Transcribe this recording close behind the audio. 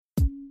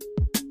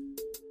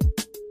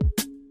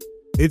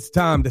It's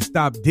time to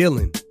stop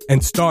dealing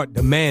and start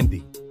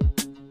demanding.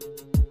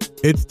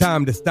 It's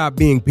time to stop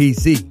being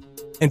PC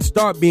and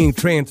start being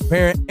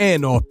transparent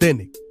and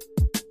authentic.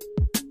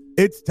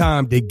 It's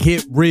time to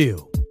get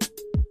real.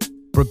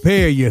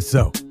 Prepare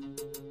yourself.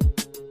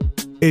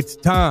 It's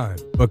time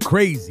for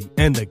Crazy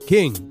and the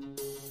King.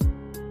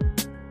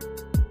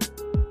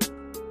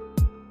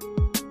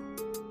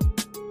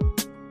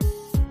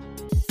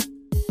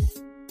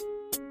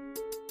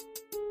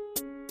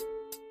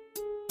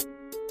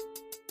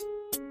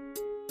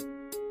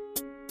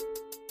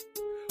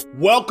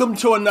 Welcome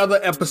to another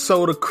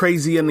episode of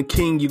Crazy and the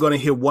King. You're going to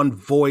hear one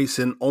voice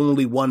and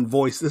only one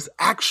voice. This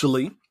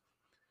actually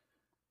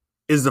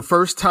is the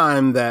first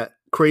time that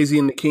Crazy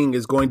and the King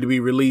is going to be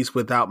released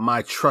without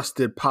my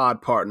trusted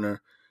pod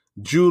partner.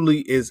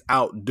 Julie is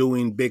out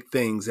doing big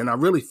things, and I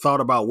really thought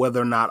about whether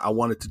or not I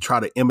wanted to try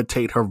to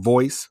imitate her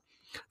voice.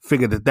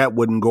 Figured that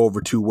wouldn't go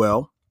over too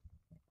well.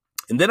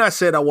 And then I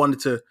said I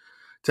wanted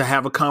to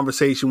have a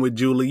conversation with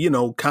Julie, you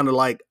know, kind of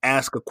like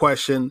ask a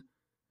question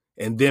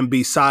and then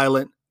be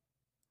silent.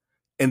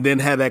 And then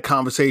have that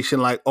conversation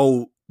like,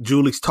 oh,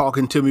 Julie's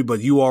talking to me, but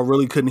you all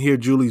really couldn't hear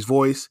Julie's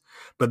voice.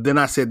 But then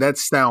I said, that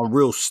sounds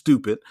real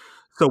stupid.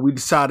 So we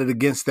decided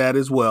against that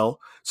as well.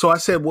 So I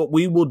said, what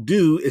we will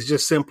do is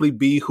just simply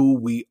be who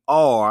we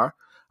are.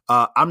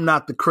 I'm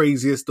not the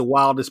craziest, the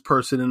wildest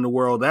person in the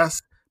world.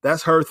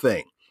 That's her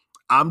thing.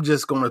 I'm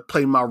just going to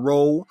play my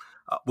role.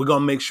 We're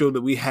going to make sure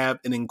that we have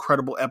an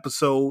incredible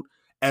episode,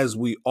 as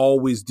we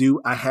always do.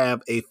 I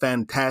have a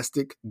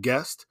fantastic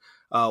guest.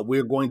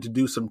 We're going to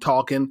do some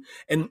talking,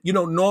 and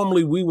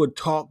normally we would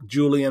talk.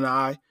 Julie and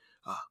I,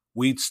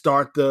 we'd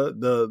start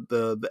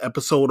the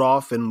episode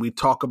off, and we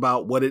talk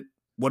about what it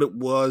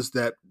was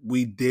that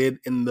we did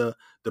in the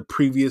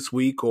previous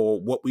week, or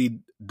what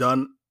we'd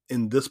done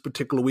in this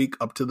particular week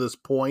up to this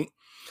point.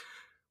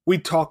 We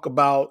talk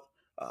about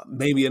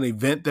maybe an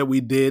event that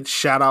we did.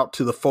 Shout out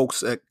to the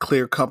folks at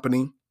Clear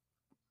Company.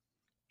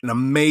 An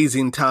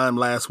amazing time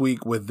last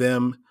week with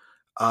them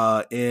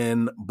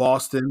in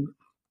Boston.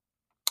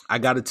 I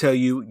got to tell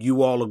you,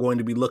 you all are going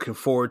to be looking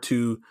forward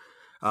to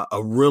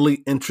a really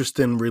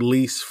interesting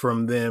release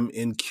from them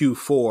in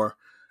Q4.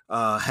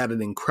 Had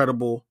an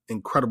incredible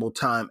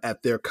time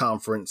at their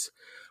conference,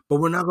 but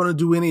we're not going to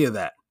do any of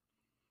that.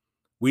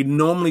 We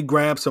normally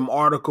grab some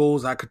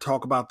articles. I could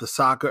talk about the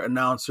soccer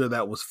announcer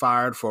that was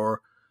fired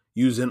for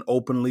using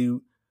openly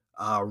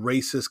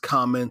racist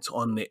comments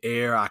on the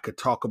air. I could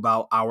talk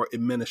about our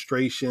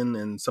administration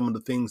and some of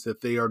the things that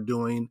they are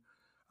doing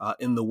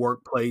in the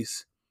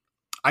workplace.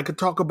 I could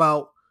talk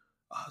about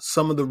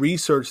some of the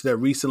research that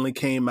recently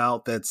came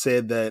out that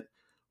said that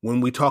when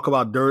we talk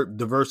about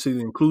diversity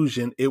and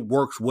inclusion, it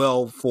works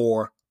well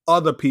for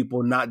other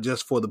people, not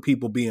just for the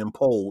people being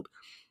polled.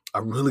 I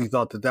really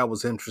thought that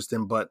was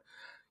interesting. But,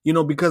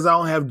 because I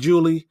don't have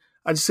Julie,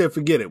 I just said,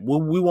 forget it.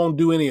 We won't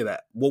do any of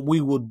that. What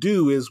we will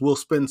do is we'll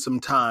spend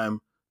some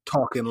time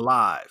talking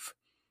live.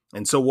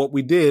 And so what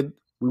we did,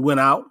 we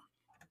went out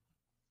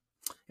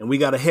and we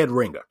got a head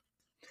ringer.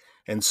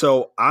 And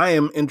so I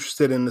am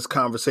interested in this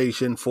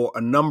conversation for a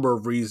number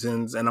of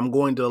reasons, and I'm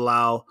going to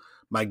allow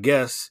my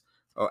guests,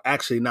 or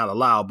actually not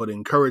allow, but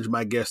encourage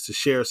my guests to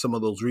share some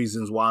of those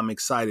reasons why I'm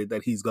excited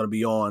that he's going to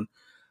be on.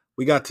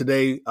 We got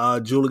today,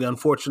 Julie,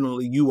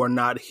 unfortunately, you are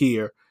not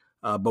here,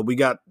 but we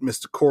got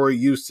Mr. Cory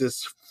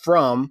Eustice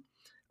from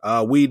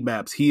Weed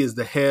Maps. He is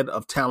the head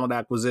of talent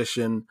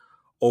acquisition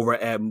over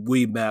at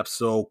Weed Maps.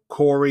 So,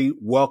 Cory,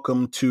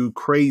 welcome to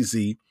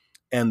Crazy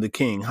and the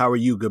King. How are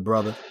you, good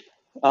brother?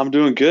 I'm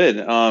doing good.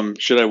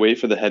 Should I wait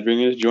for the head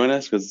ringer to join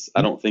us? Because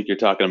I don't think you're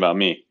talking about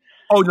me.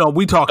 Oh, no,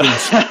 we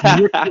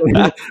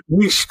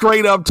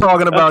straight up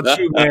talking about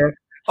you, man.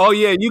 Oh,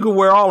 yeah, you can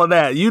wear all of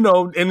that,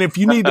 and if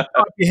you need to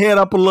pop your head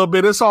up a little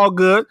bit, it's all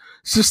good.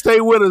 Just stay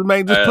with us,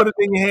 man. Just put it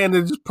in your hand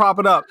and just prop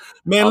it up.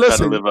 Man,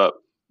 listen, try to live up.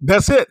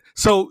 That's it.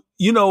 So,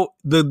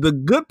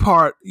 the good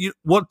part,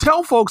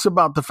 tell folks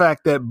about the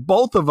fact that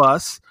both of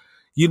us,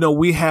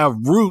 we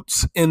have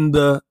roots in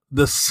the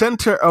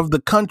center of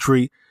the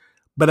country.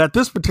 But at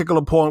this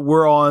particular point,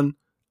 we're on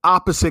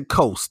opposite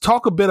coasts.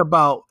 Talk a bit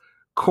about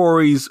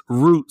Cory's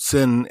roots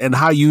and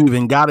how you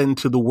even got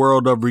into the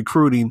world of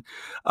recruiting.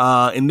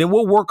 And then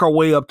we'll work our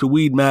way up to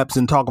Weed Maps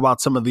and talk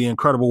about some of the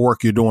incredible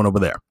work you're doing over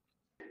there.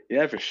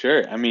 Yeah, for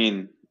sure. I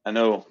mean, I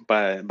know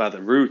by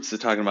the roots, they're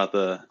talking about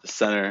the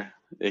center,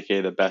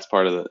 aka the best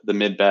part of the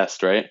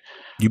mid-best, right?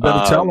 You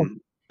better tell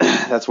them.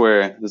 That's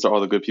where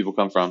all the good people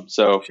come from.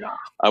 So yeah.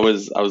 I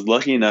was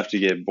lucky enough to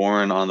get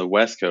born on the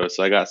West Coast.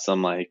 So I got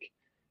some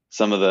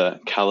of the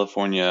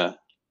California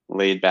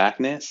laid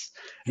backness,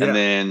 and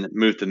then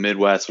moved to the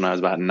Midwest when I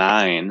was about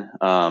 9,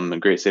 a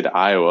great state of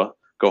Iowa,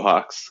 go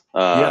Hawks,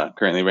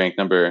 currently ranked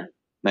number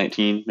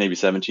 19, maybe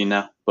 17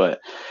 now. But,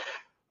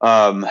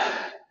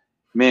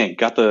 man,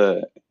 got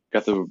the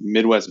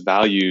Midwest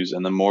values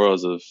and the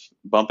morals of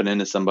bumping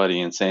into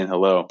somebody and saying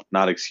hello,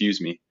 not excuse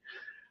me.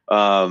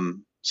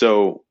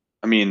 So,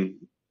 I mean,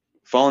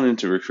 falling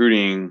into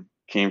recruiting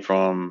came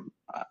from,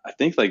 I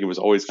think it was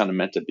always kind of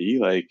meant to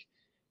be.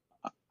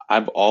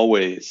 I've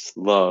always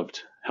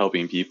loved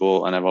helping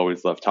people, and I've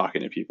always loved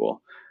talking to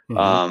people.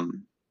 Mm-hmm.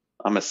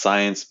 I'm a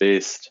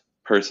science-based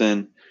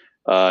person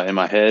in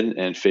my head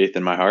and faith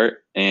in my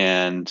heart,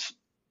 and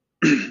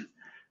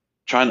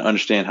trying to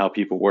understand how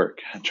people work,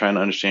 trying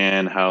to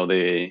understand how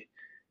they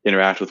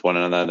interact with one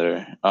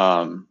another,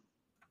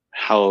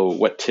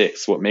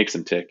 what makes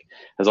them tick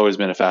has always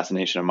been a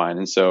fascination of mine.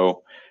 And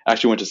so I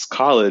actually went to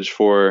college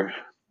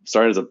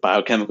started as a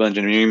biochemical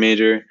engineering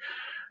major,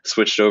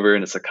 switched over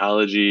into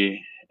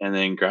psychology, and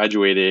then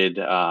graduated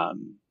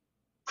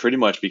pretty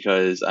much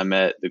because I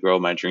met the girl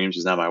of my dreams,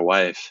 who's now my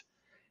wife,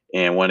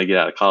 and wanted to get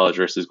out of college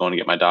versus going to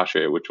get my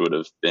doctorate, which would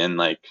have been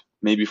like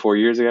maybe 4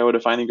 years ago I would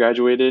have finally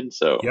graduated.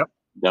 So Yep.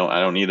 I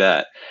don't need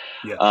that.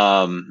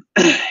 Yeah.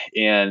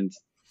 And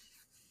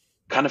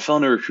kind of fell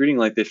into recruiting.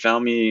 Like, they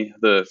found me,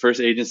 the first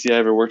agency I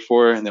ever worked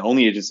for, and the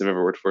only agency I've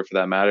ever worked for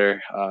that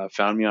matter,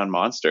 found me on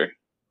Monster.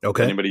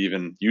 Okay. If anybody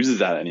even uses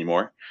that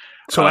anymore.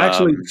 So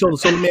actually, so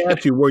let me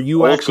ask you, were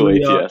you old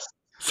actually, school ATS.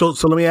 so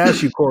let me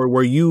ask you, Cory,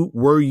 were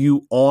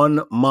you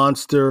on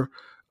Monster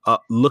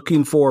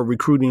looking for a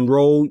recruiting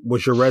role?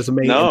 Was your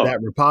resume in that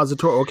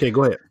repository? Okay,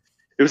 go ahead.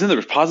 It was in the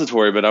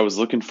repository, but I was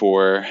looking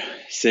for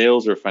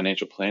sales or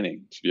financial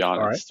planning, to be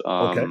honest.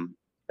 All right. Okay.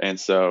 And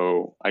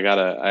so I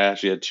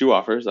actually had 2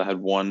 offers. I had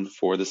one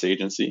for this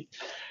agency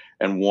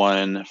and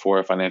one for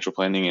a financial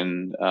planning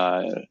and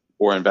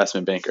or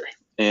investment banker.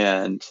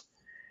 And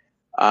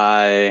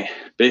I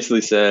basically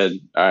said,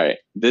 all right,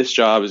 this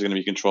job is going to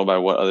be controlled by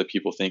what other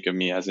people think of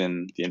me, as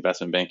in the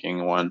investment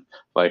banking one,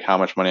 like how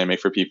much money I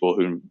make for people,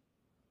 who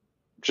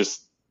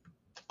just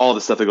all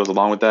the stuff that goes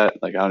along with that.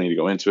 Like, I don't need to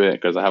go into it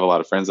because I have a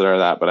lot of friends that are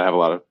that, but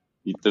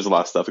there's a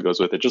lot of stuff that goes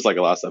with it, just like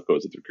a lot of stuff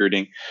goes with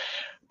recruiting.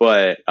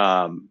 But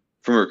from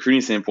a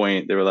recruiting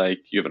standpoint, they were like,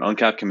 you have an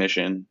uncapped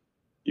commission,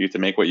 you get to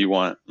make what you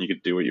want, you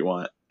get to do what you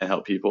want and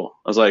help people.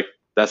 I was like,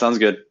 that sounds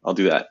good. I'll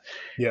do that.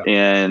 Yeah.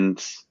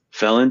 And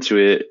fell into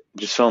it,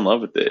 just fell in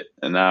love with it.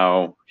 And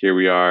now here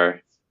we are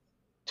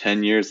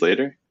 10 years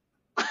later.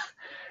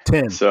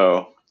 10.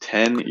 So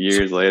 10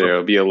 years later,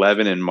 it'll be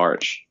 11 in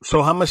March.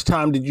 So how much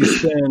time did you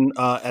spend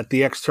at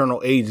the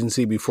external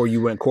agency before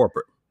you went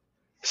corporate?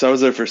 So I was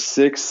there for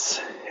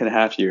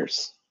 6.5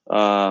 years,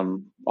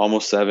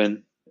 almost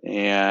 7,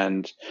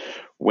 and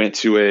went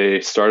to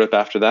a startup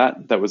after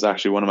that. That was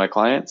actually one of my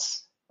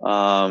clients.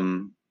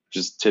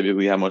 Just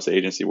typically how most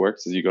agency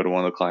works is you go to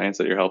one of the clients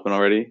that you're helping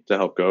already to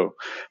help go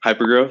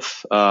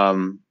hypergrowth.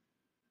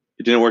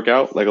 It didn't work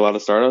out like a lot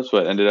of startups,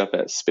 but ended up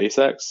at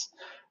SpaceX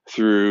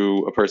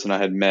through a person I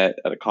had met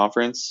at a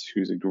conference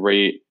who's a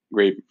great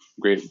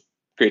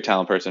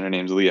talent person. Her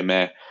name's Leah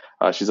May.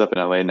 She's up in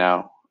LA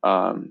now.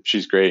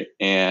 She's great.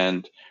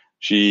 And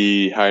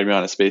she hired me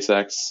on at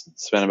SpaceX,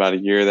 spent about a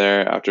year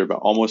there after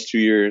about almost 2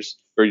 years,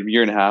 or a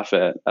year and a half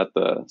at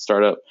the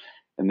startup.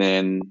 And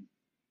then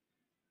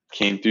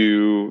came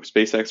through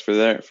SpaceX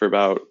for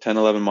about 10,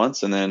 11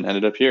 months, and then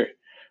ended up here.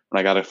 When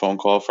I got a phone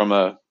call from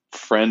a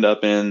friend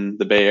up in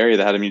the Bay Area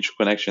that had a mutual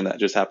connection that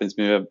just happens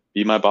to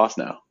be my boss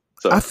now.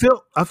 So I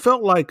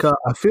feel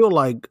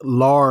like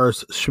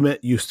Lars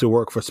Schmidt used to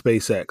work for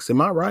SpaceX.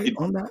 Am I right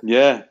on that?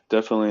 Yeah,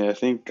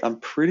 definitely. I'm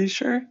pretty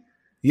sure.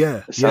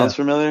 Yeah. It sounds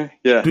familiar.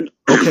 Yeah.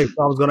 Okay.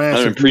 So I was going to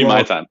ask you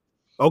my time.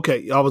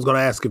 Okay. I was going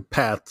to ask if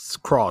paths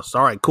crossed.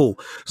 All right, cool.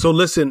 So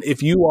listen,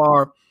 if you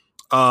are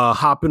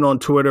hopping on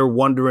Twitter,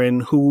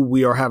 wondering who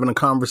we are having a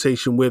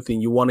conversation with,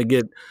 and you want to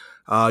get,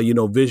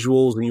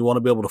 visuals, and you want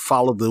to be able to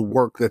follow the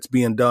work that's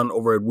being done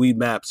over at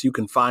Weedmaps, you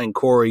can find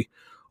Cory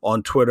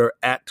on Twitter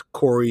at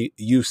Cory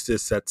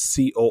Eustice. That's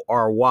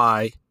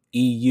CoryEustice,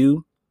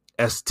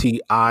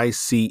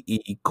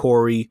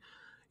 Cory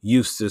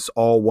Eustice,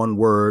 all one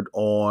word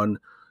on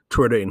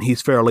Twitter, and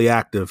he's fairly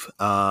active.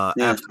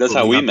 That's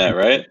how we met,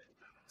 right?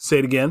 Say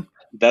it again.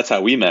 That's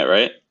how we met,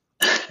 right?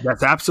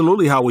 That's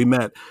absolutely how we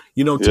met.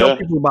 Tell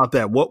people about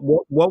that. What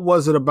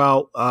was it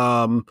about,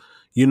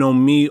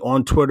 me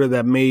on Twitter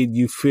that made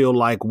you feel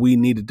like we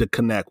needed to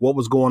connect? What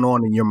was going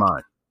on in your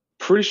mind?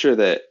 Pretty sure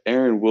that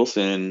Aaron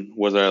Wilson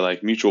was our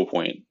mutual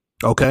point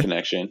of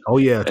connection. Oh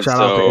yeah. Shout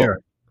out to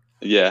Aaron.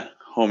 Yeah,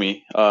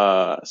 homie.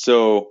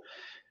 So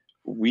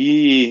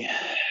we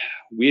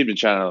had been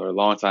chatting for a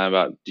long time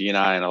about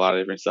D&I and a lot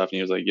of different stuff. And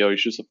he was like, yo, you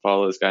should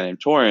follow this guy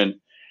named Torin. And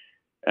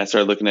I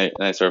started looking at it,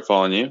 and I started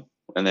following you.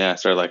 And then I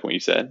started liking what you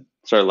said,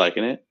 started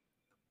liking it.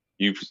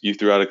 You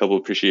threw out a couple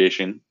of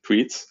appreciation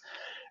tweets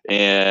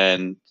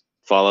and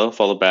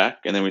follow back.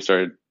 And then we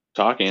started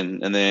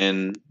talking, and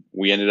then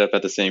we ended up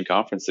at the same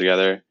conference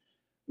together,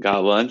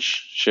 got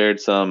lunch, shared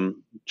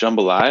some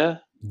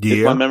jambalaya,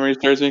 if my memory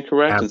serves me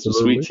correct, and some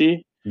sweet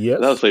tea. Yes.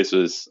 That place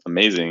was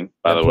amazing,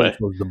 by the way. That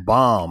place was the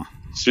bomb.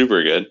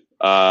 Super good.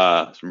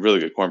 Some really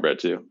good cornbread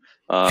too.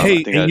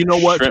 Hey, and you know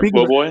what?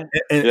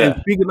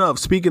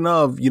 Speaking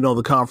of,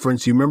 the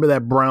conference, you remember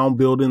that brown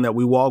building that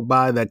we walked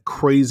by, that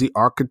crazy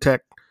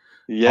architecture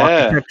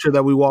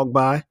that we walked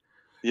by?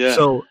 Yeah.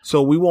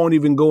 So we won't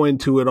even go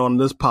into it on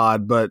this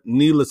pod, but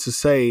needless to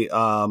say,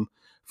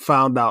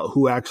 found out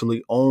who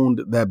actually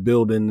owned that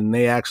building, and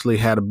they actually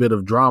had a bit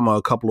of drama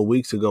a couple of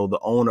weeks ago. The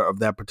owner of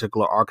that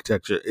particular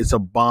architecture, it's a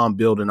bomb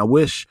building. I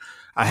wish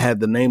I had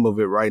the name of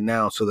it right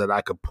now so that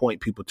I could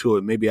point people to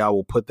it. Maybe I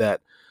will put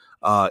that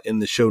in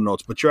the show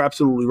notes. But you're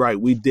absolutely right.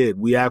 We did.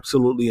 We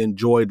absolutely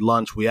enjoyed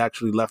lunch. We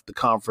actually left the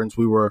conference.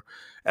 We were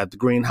at the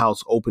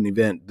Greenhouse Open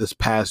event this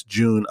past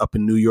June up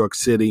in New York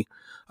City.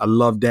 I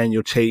love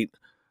Daniel Tate.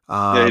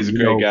 Yeah, he's a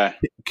great guy.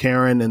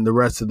 Karen and the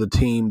rest of the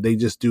team, they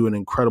just do an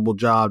incredible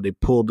job. They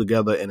pulled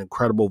together an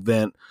incredible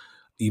event,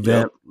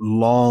 Yep.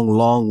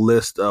 long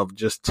list of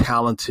just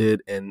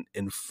talented and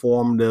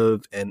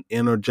informative and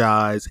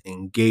energized,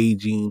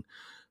 engaging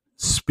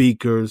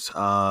speakers.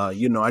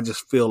 I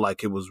just feel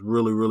like it was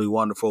really, really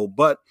wonderful.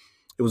 But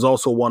it was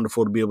also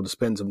wonderful to be able to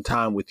spend some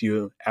time with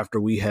you after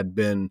we had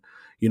been,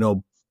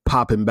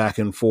 popping back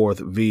and forth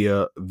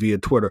via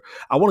Twitter.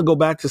 I want to go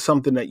back to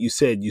something that you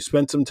said. You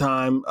spent some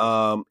time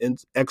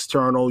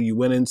external. You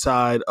went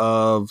inside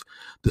of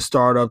the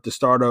startup. The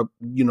startup,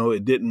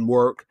 it didn't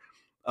work.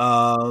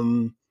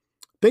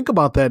 Think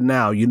about that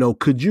now.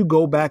 Could you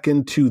go back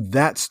into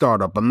that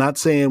startup? I'm not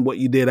saying what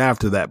you did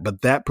after that,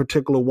 but that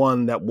particular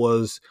one that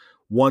was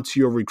once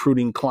your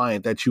recruiting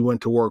client that you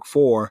went to work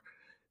for.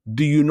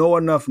 Do you know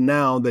enough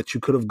now that you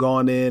could have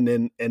gone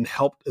in and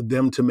helped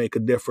them to make a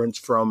difference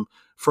from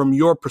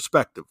your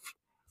perspective?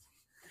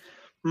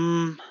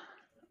 I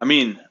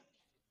mean,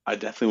 I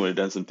definitely would have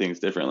done some things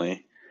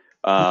differently.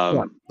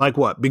 Like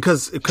what?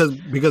 Because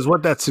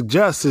what that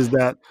suggests is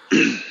that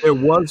there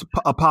was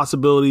a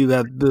possibility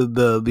that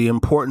the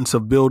importance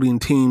of building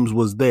teams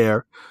was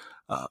there.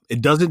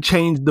 It doesn't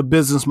change the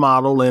business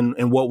model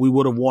and what we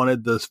would have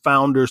wanted the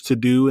founders to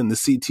do and the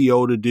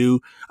CTO to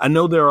do. I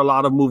know there are a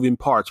lot of moving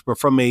parts, but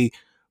from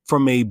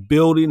a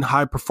building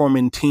high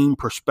performing team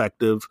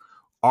perspective,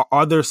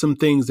 are there some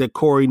things that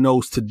Cory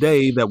knows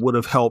today that would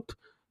have helped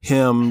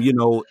him,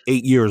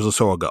 8 years or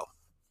so ago?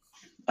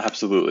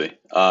 Absolutely.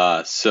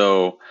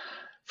 So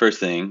first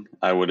thing,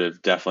 I would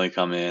have definitely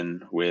come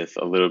in with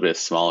a little bit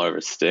smaller of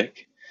a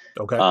stick.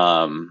 Okay.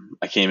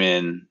 I came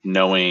in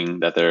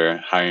knowing that their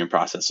hiring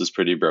process was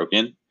pretty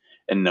broken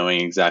and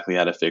knowing exactly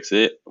how to fix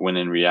it, when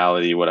in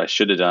reality, what I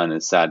should have done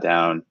is sat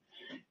down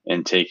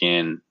and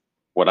taken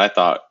what I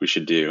thought we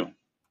should do,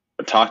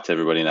 but talk to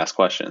everybody and ask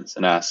questions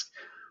and ask,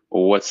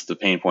 well, what's the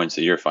pain points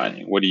that you're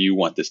finding? What do you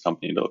want this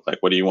company to look like?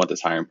 What do you want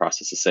this hiring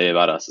process to say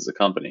about us as a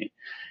company?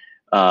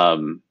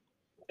 And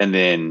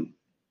then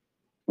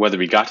whether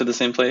we got to the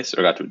same place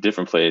or got to a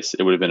different place,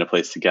 it would have been a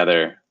place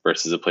together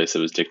versus a place that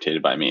was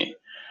dictated by me.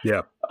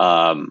 Yeah.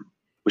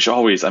 Which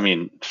always,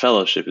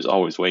 fellowship is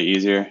always way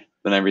easier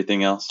than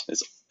everything else.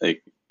 It's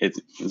like, it's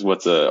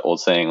what's the old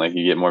saying, like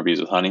you get more bees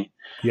with honey.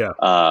 Yeah.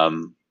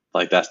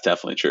 Like that's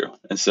definitely true.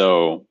 And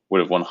so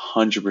would have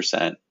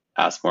 100%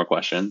 asked more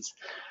questions.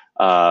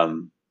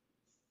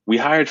 We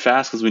hired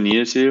fast because we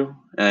needed to.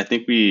 And I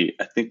think we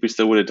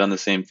still would have done the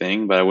same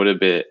thing, but I would have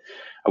been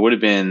a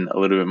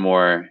little bit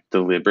more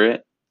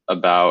deliberate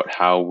about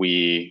how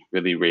we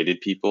really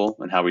rated people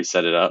and how we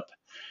set it up.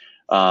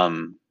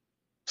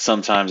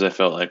 Sometimes I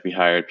felt like we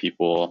hired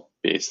people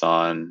based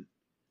on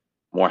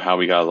more how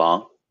we got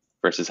along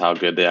versus how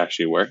good they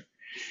actually were.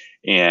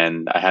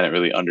 And I hadn't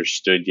really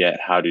understood yet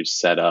how to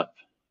set up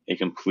a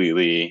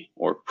completely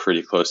or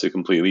pretty close to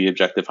completely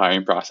objective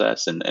hiring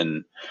process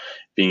and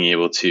being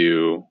able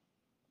to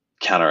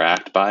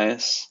counteract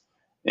bias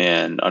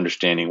and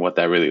understanding what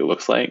that really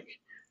looks like.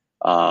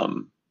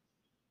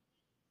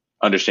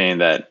 Understanding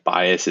that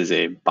bias is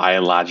a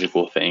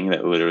biological thing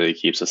that literally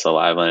keeps us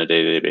alive on a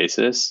day-to-day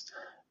basis.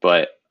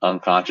 But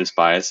unconscious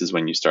bias is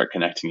when you start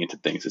connecting into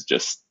things that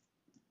just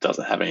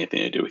doesn't have anything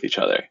to do with each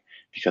other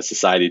because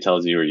society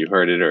tells you, or you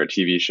heard it, or a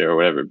TV show, or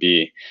whatever it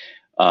be.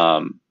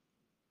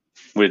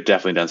 We've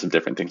definitely done some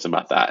different things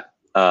about that.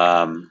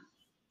 And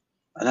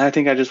I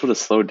think I just would have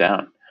slowed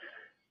down.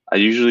 I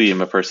usually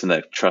am a person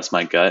that trusts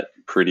my gut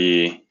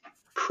pretty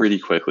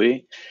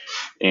quickly.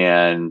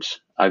 And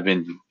I've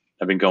been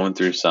going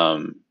through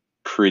some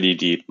pretty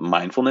deep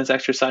mindfulness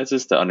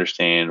exercises to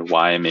understand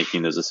why I'm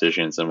making those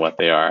decisions and what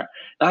they are.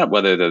 Not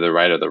whether they're the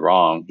right or the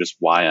wrong, just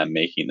why I'm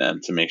making them,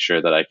 to make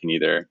sure that I can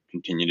either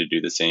continue to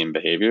do the same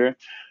behavior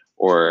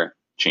or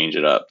change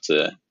it up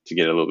to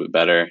get a little bit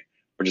better,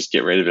 or just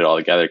get rid of it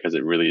altogether because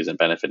it really isn't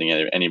benefiting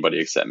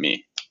anybody except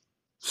me.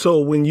 So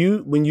when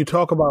you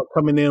talk about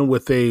coming in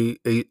with a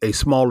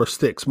smaller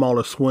stick,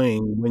 smaller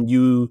swing, when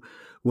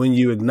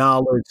you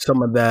acknowledge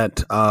some of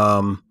that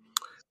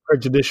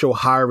prejudicial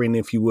hiring,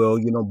 if you will,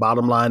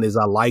 bottom line is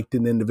I liked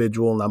an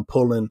individual and I'm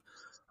pulling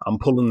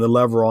the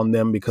lever on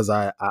them because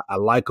I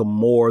like them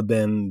more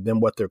than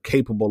what they're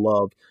capable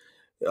of.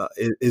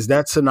 Is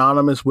that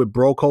synonymous with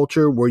bro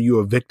culture? Were you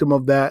a victim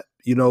of that?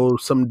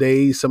 Some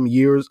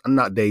years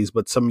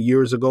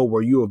ago,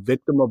 were you a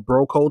victim of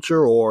bro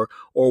culture, or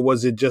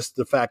was it just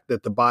the fact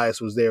that the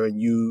bias was there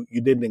and you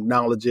didn't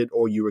acknowledge it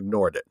or you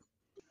ignored it?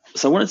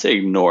 So I wouldn't say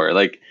ignore.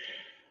 Like,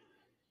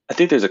 I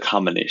think there's a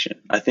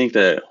combination. I think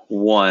that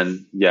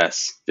one,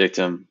 yes,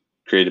 victim,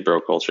 created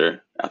bro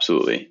culture,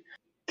 absolutely.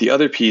 The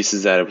other piece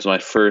is that it was my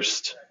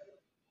first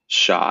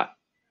shot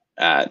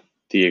at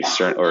the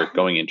external or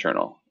going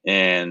internal,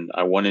 and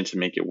I wanted to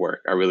make it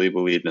work. I really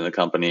believed in the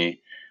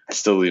company. I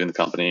still believe in the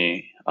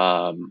company.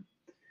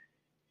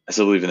 I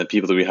still believe in the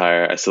people that we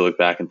hire. I still look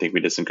back and think we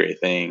did some great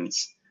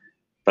things.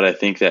 But I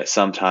think that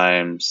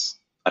sometimes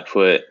I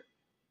put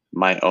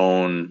my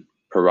own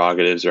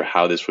prerogatives or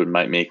how this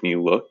might make me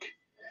look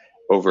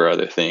over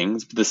other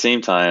things. But at the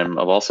same time,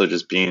 of also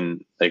just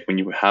being like, when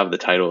you have the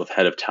title of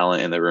head of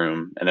talent in the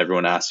room and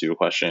everyone asks you a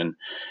question,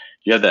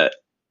 you have that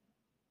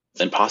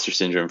imposter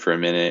syndrome for a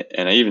minute.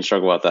 And I even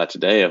struggle with that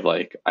today of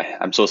like,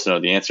 I'm supposed to know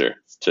the answer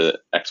to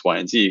X, Y,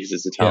 and Z because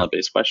it's a talent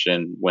based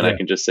question, when I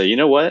can just say, you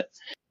know what?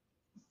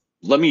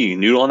 Let me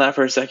noodle on that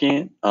for a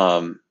second.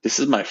 This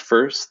is my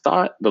first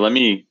thought, but let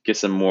me get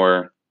some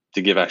more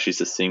to give actually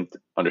succinct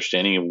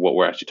understanding of what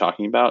we're actually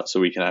talking about, so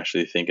we can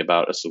actually think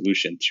about a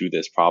solution to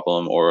this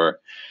problem or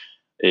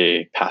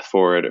a path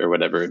forward or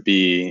whatever it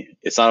be.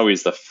 It's not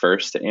always the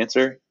first to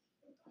answer,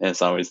 and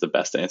it's not always the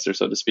best answer,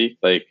 so to speak.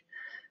 Like,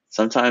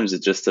 sometimes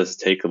it just does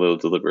take a little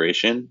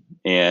deliberation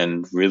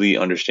and really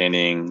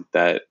understanding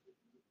that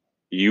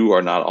you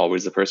are not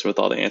always the person with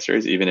all the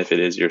answers, even if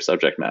it is your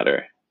subject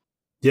matter.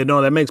 Yeah,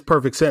 no, that makes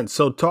perfect sense.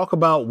 So talk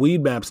about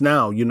Weed Maps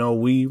now. You know,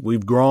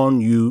 we've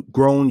grown,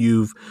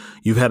 you've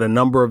had a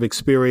number of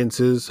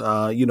experiences,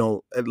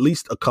 at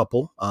least a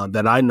couple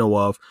that I know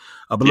of.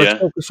 But let's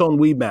focus on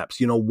Weed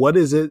Maps. You know, what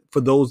is it for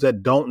those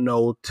that don't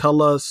know?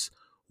 Tell us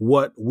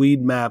what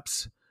Weed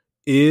Maps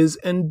is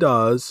and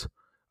does,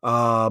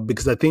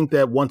 because I think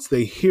that once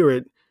they hear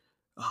it,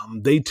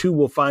 they too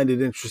will find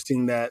it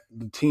interesting that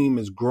the team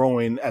is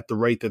growing at the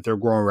rate that they're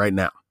growing right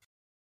now.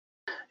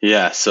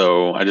 Yeah,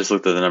 so I just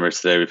looked at the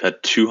numbers today. We've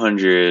had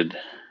 200.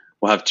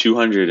 We'll have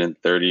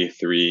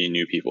 233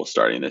 new people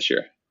starting this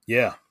year.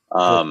 Yeah,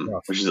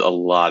 which is a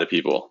lot of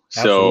people.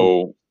 Absolutely.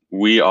 So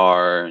we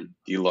are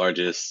the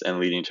largest and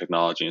leading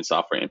technology and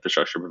software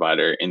infrastructure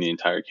provider in the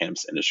entire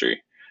cannabis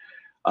industry.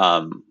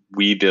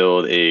 We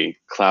build a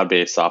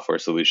cloud-based software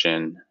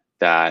solution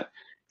that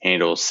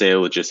handles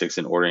sale, logistics,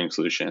 and ordering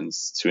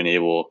solutions to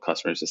enable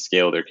customers to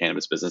scale their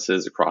cannabis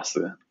businesses across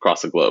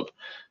the globe.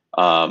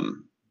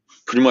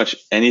 Pretty much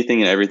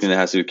anything and everything that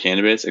has to do with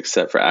cannabis,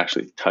 except for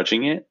actually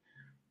touching it.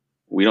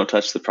 We don't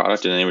touch the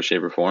product in any way,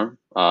 shape, or form.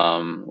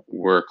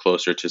 We're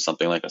closer to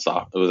something like it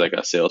was like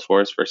a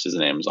Salesforce versus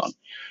an Amazon.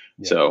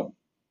 Yeah. So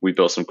we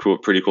built some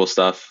pretty cool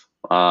stuff.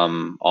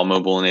 All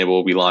mobile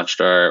enabled. We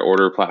launched our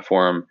order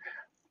platform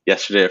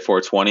yesterday at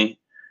 420.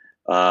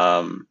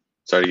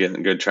 Started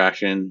getting good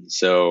traction.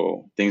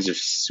 So things are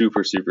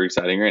super, super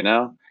exciting right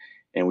now,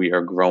 and we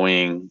are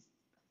growing,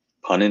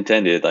 pun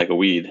intended, like a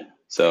weed.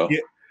 So yeah.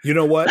 You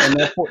know what? And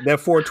that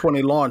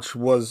 420 launch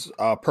was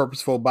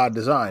purposeful by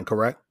design,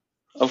 correct?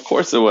 Of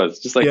course it was.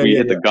 Just like we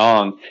hit the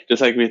gong,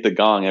 just like we hit the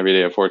gong every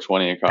day at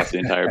 420 across the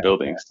entire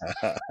buildings.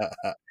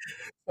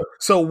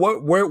 So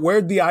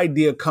where'd the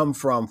idea come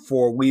from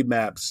for Weed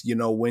Maps? You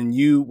know, when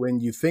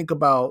you think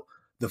about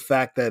the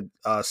fact that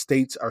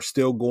states are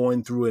still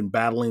going through and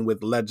battling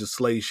with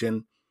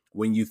legislation,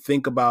 when you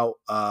think about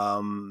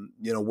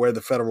where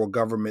the federal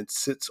government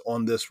sits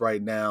on this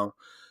right now,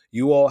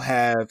 you all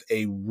have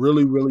a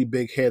really, really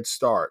big head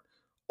start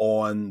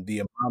on the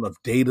amount of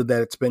data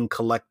that's been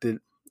collected,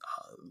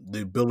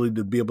 the ability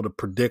to be able to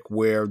predict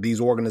where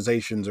these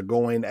organizations are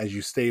going. As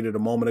you stated a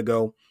moment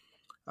ago,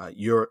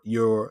 you're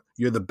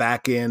the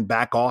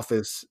back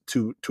office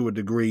to a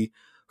degree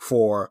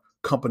for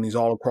companies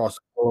all across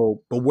the globe.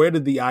 But where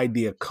did the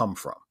idea come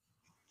from?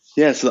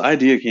 Yeah, so the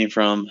idea came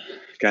from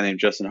a guy named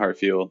Justin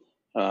Hartfield,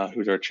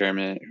 who's our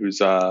chairman, who's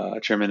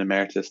chairman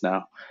emeritus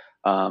now.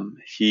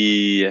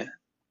 He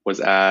was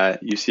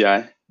at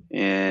UCI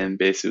and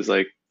basically was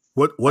like,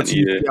 what's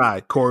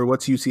UCI, Cory?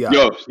 What's UCI?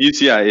 Yo,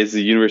 UCI is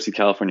the University of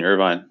California,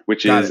 Irvine,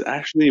 which is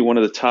actually one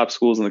of the top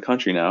schools in the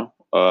country now.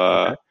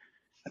 Okay.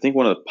 I think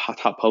one of the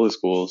top public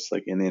schools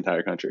like in the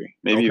entire country,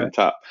 maybe even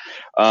top.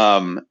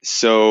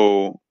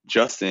 So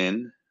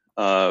Justin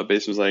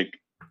basically was like,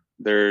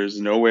 there's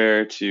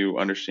nowhere to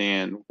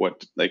understand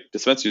what, like,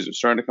 dispensaries are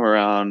starting to come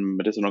around,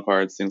 medicinal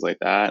cards, things like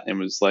that. And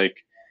was like,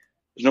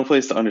 there's no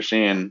place to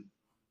understand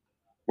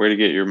where to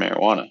get your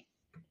marijuana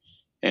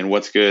and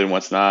what's good and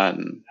what's not,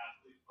 and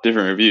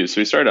different reviews.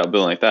 So we started out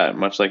building like that,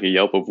 much like a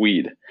Yelp of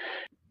weed.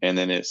 And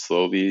then it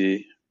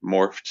slowly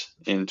morphed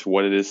into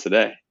what it is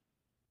today.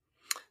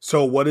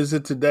 So what is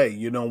it today?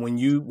 You know, when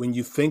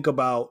you think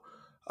about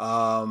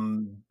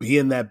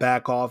being that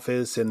back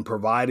office and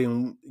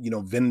providing,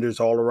 vendors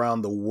all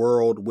around the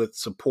world with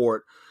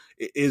support,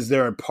 is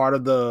there a part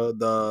of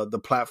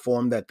the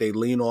platform that they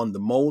lean on the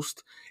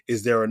most?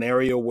 Is there an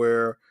area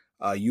where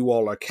you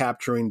all are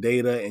capturing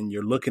data and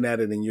you're looking at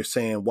it and you're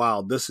saying,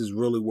 wow, this is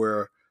really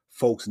where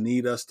folks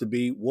need us to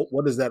be?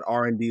 What does that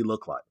R&D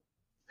look like?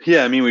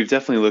 Yeah, I mean, we've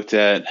definitely looked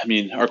at,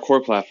 our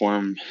core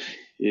platform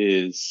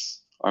is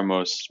our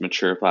most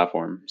mature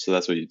platform. So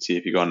that's what you'd see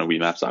if you go on to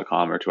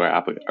weedmaps.com or to our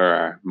app or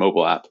our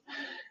mobile app.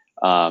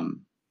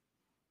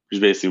 Which is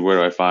basically, where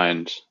do I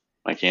find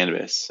my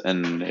cannabis?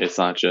 And it's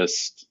not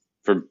just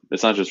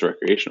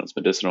recreational, it's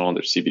medicinal.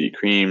 There's CBD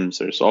creams,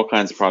 there's all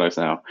kinds of products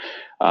now.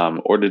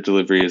 Order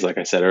deliveries, like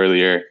I said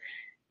earlier.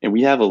 And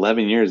we have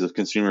 11 years of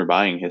consumer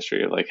buying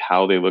history of like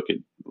how they look at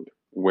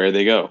where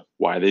they go,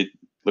 why they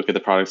look at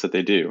the products that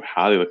they do,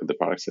 how they look at the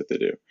products that they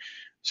do.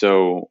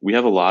 So we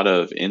have a lot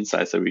of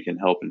insights that we can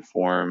help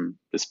inform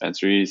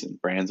dispensaries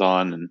and brands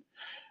on,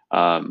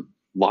 and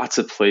lots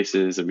of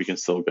places that we can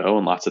still go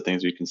and lots of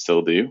things we can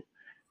still do.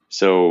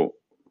 So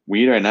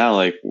weed right now,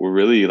 like we're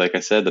really, like I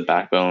said, the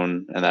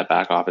backbone and that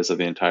back office of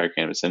the entire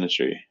cannabis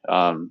industry.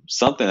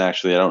 Something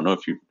actually, I don't know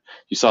if you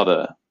saw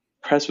the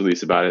press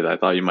release about it that I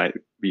thought you might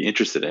be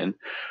interested in.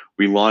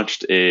 We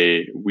launched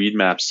a Weed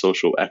Map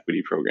social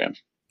equity program.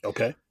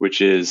 Okay.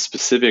 Which is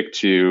specific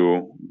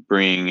to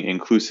bring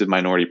inclusive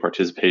minority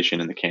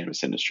participation in the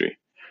cannabis industry.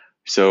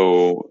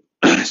 So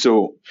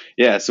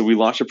we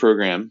launched a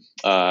program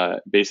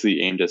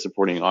basically aimed at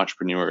supporting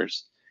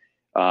entrepreneurs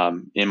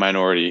in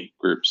minority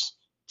groups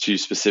to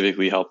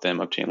specifically help them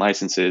obtain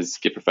licenses,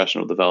 get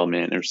professional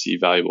development, and receive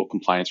valuable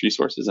compliance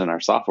resources in our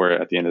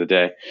software at the end of the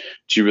day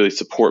to really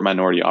support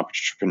minority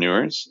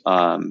entrepreneurs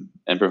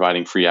and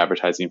providing free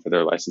advertising for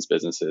their licensed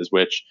businesses,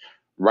 which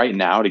right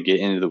now to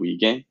get into the weed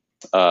game,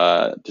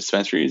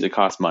 dispensaries, it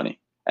costs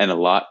money and a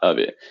lot of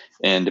it.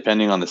 And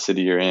depending on the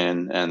city you're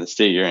in and the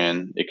state you're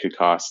in, it could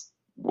cost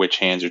which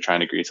hands you're trying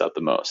to grease up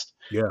the most.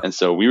 Yeah. And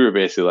so we were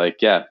basically like,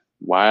 yeah,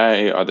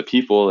 why are the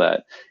people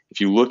that, if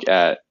you look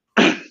at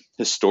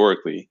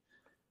historically,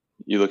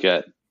 you look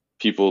at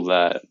people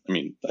that, I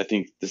mean, I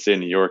think the state of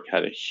New York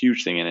had a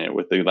huge thing in it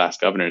with the last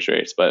governor's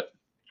race, but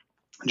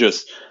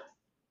just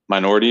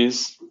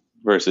minorities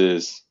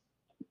versus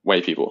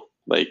white people.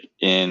 Like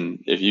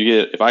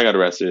if I got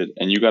arrested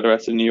and you got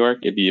arrested in New York,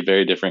 it'd be a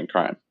very different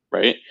crime,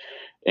 right?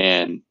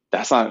 And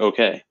that's not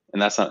okay.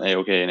 And that's not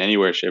okay in any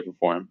way, shape, or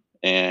form.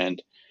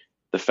 And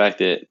the fact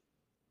that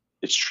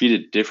it's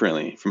treated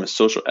differently from a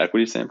social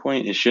equity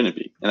standpoint, it shouldn't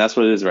be. And that's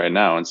what it is right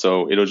now. And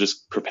so it'll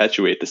just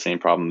perpetuate the same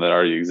problem that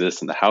already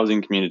exists in the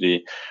housing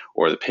community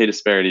or the pay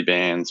disparity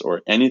bans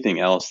or anything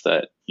else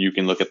that you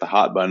can look at the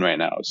hot button right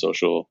now of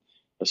social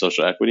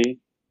equity.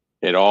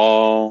 It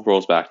all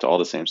rolls back to all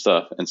the same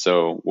stuff. And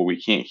so what we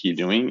can't keep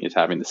doing is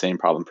having the same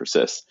problem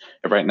persist.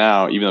 And right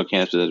now, even though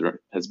cannabis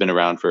has been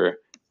around for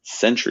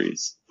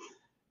centuries,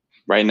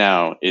 right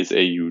now is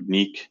a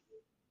unique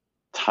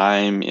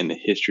time in the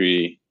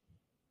history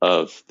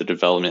of the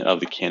development of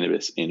the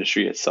cannabis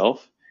industry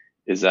itself.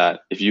 Is that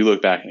if you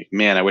look back, like,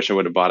 man, I wish I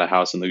would have bought a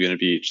house in Laguna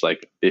Beach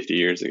like 50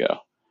 years ago.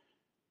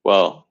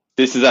 Well,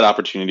 this is that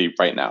opportunity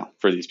right now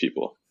for these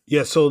people.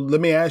 Yeah. So let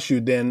me ask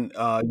you then,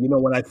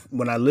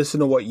 when I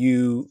listen to what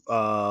you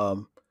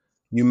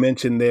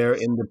mentioned there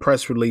in the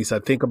press release, I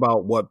think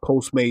about what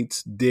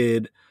Postmates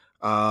did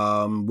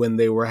when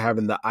they were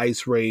having the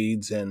ICE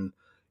raids and,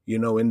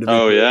 individual,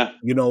 Oh yeah.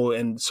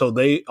 And so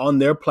they, on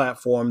their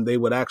platform, they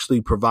would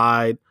actually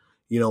provide,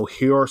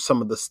 here are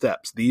some of the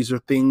steps. These are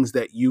things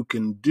that you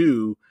can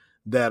do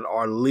that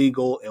are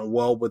legal and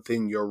well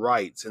within your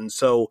rights. And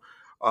so,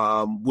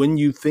 when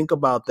you think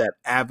about that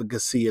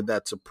advocacy and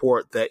that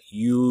support that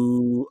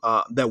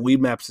that Weed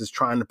Maps is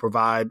trying to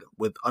provide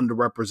with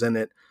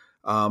underrepresented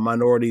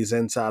minorities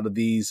inside of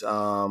these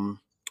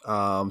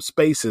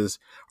spaces,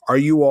 are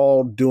you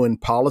all doing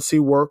policy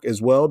work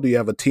as well? Do you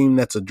have a team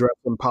that's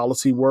addressing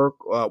policy work?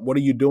 What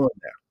are you doing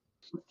there?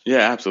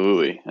 Yeah,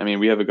 absolutely. I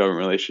mean, we have a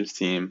government relations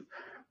team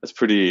that's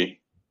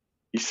pretty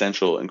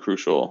essential and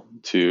crucial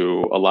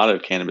to a lot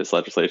of cannabis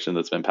legislation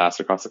that's been passed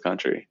across the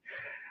country.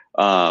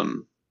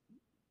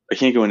 I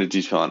can't go into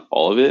detail on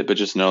all of it, but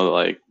just know that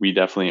like we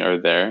definitely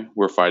are there.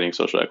 We're fighting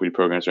social equity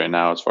programs right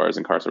now as far as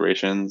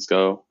incarcerations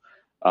go.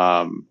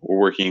 We're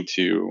working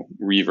to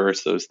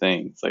reverse those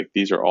things. Like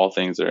these are all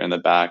things that are in the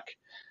back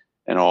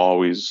and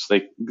always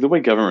like the way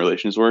government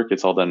relations work,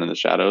 it's all done in the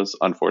shadows,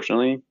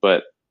 unfortunately,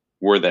 but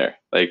we're there.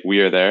 Like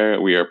we are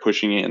there. We are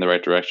pushing it in the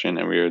right direction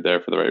and we are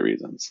there for the right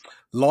reasons.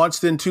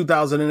 Launched in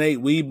 2008,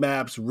 Weed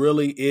Maps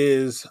really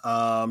is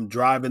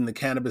driving the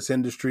cannabis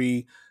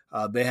industry.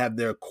 They have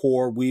their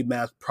core Weed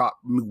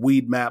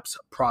Maps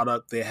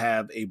product. They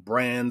have a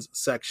brands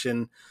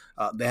section.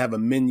 They have a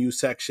menu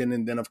section.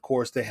 And then, of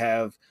course, they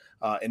have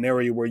an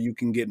area where you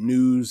can get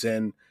news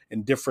and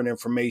different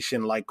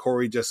information like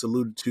Cory just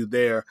alluded to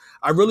there.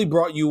 I really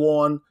brought you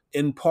on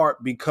in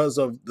part because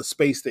of the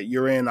space that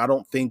you're in. I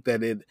don't think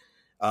that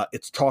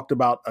it's talked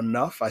about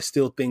enough. I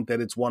still think that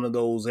it's one of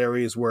those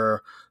areas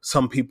where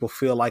some people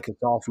feel like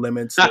it's off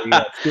limits.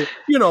 Yeah,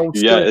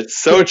 it's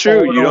so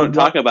true. You don't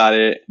talk about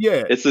it.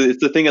 Yeah. It's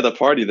the thing at the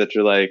party that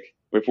you're like,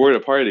 if we're at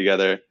a party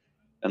together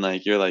and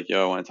like, you're like,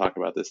 yo, I want to talk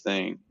about this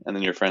thing. And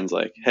then your friend's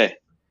like, hey,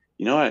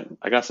 you know what?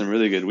 I got some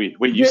really good weed.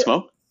 Wait, you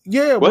smoke?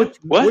 Yeah. What?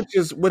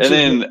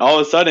 Then all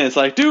of a sudden it's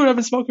like, dude, I've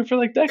been smoking for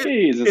like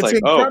decades. It's like,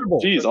 incredible.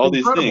 Oh, geez, all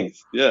these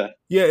things. Yeah.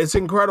 Yeah, it's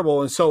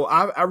incredible. And so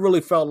I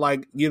really felt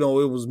like, it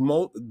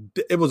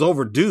was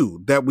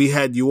overdue that we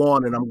had you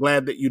on, and I'm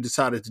glad that you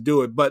decided to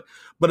do it. But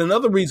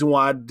another reason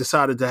why I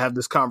decided to have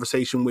this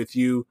conversation with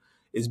you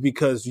is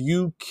because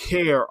you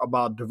care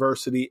about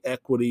diversity,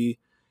 equity,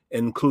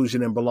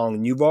 inclusion, and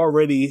belonging. You've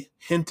already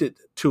hinted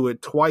to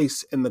it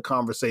twice in the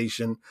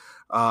conversation.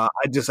 I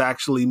just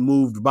actually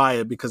moved by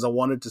it because I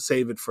wanted to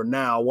save it for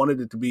now. I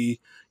wanted it to be,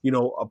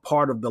 a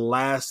part of the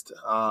last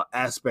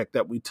aspect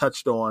that we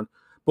touched on.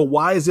 But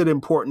why is it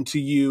important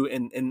to you?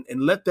 And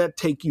let that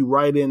take you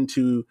right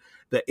into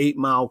the 8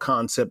 Mile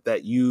concept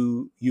that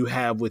you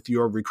have with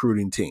your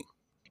recruiting team?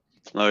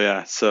 Oh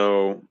yeah.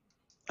 So,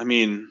 I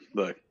mean,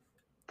 look,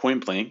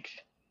 point blank,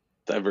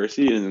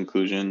 diversity and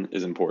inclusion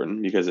is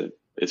important because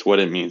it's what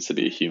it means to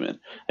be a human.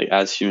 Like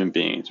as human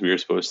beings, we are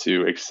supposed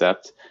to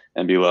accept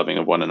and be loving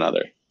of one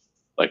another.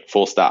 Like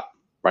full stop,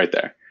 right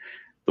there.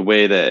 The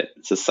way that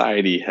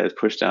society has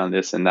pushed down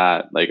this and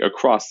that, like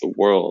across the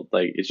world,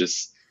 like it's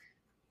just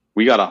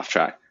we got off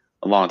track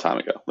a long time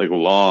ago, like a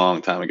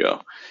long time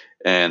ago.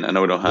 And I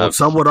know we don't Well, have.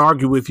 some would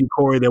argue with you,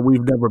 Cory, that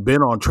we've never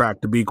been on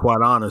track, to be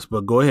quite honest,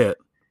 but go ahead.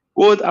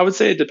 Well, I would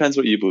say it depends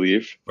what you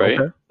believe, right?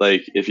 Okay.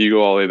 Like if you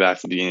go all the way back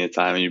to the beginning of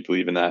time and you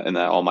believe in that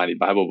almighty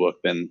Bible book,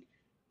 then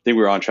I think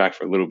we were on track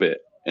for a little bit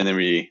and then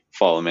we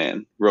fall a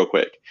man real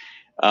quick.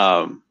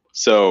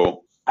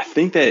 So I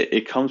think that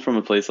it comes from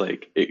a place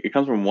like it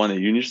comes from one that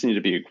you just need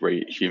to be a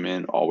great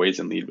human always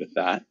and lead with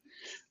that.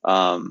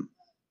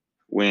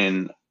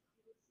 When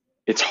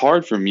it's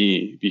hard for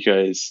me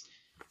because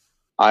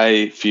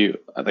I feel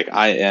like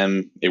I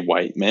am a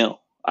white male.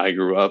 I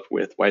grew up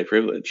with white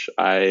privilege.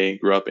 I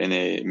grew up in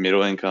a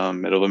middle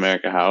income, middle of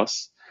America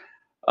house.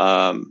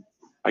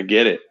 I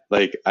get it.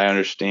 Like I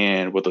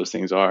understand what those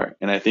things are.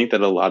 And I think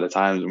that a lot of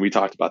times, and we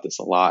talked about this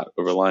a lot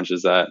over lunch,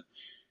 is that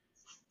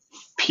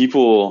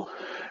people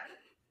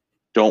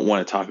don't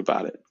want to talk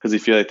about it because they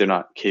feel like they're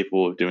not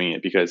capable of doing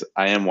it because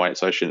I am white,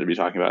 so I shouldn't be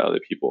talking about other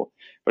people.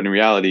 But in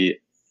reality,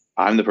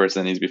 I'm the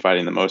person that needs to be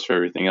fighting the most for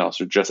everything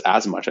else, or just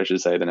as much, I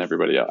should say, than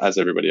everybody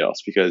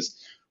else, because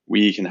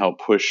we can help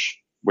push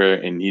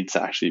where it needs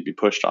to actually be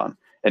pushed on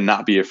and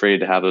not be afraid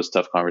to have those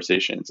tough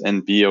conversations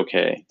and be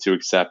okay to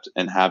accept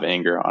and have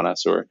anger on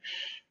us or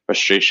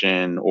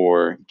frustration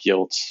or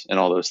guilt and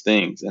all those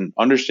things and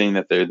understanding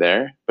that they're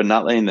there, but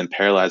not letting them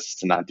paralyze us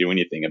to not do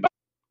anything about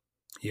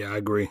it. Yeah, I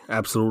agree.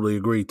 Absolutely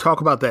agree.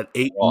 Talk about that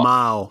 8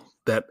 Mile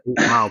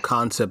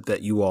concept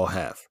that you all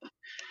have.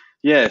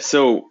 Yeah.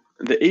 So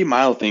the 8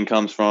 Mile thing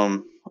comes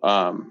from,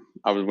 when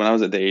I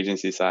was at the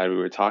agency side, we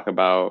would talk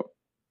about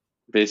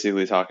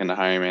basically talking to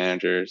hiring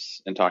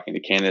managers and talking to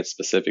candidates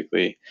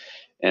specifically.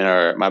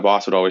 And my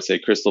boss would always say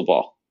crystal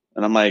ball.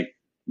 And I'm like,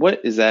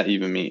 what does that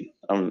even mean?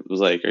 I was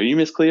like, are you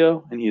Miss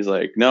Cleo? And he's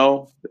like,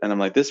 no. And I'm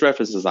like, this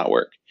reference does not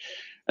work.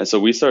 And so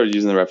we started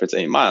using the reference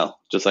 8 Mile,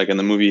 just like in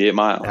the movie 8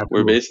 Mile, Absolutely.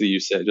 where basically you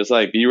said, just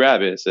like B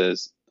Rabbit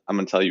says, I'm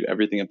going to tell you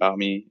everything about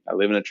me. I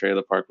live in a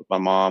trailer park with my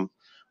mom,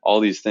 all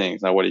these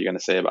things. Now, what are you going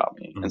to say about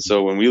me? Mm-hmm. And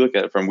so when we look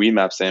at it from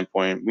WeMap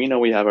standpoint, we know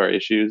we have our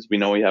issues. We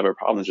know we have our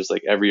problems, just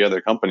like every other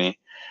company.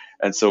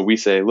 And so we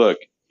say, look,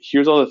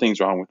 here's all the things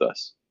wrong with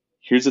us.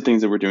 Here's the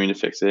things that we're doing to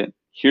fix it.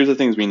 Here's the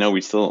things we know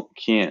we still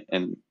can't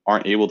and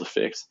aren't able to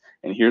fix.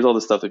 And here's all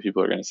the stuff that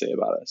people are going to say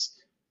about us.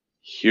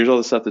 Here's all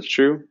the stuff that's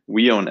true.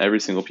 We own every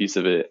single piece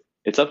of it.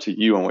 It's up to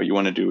you on what you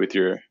want to do with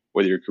your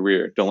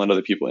career. Don't let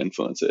other people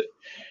influence it.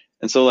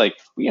 And so like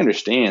we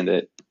understand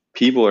that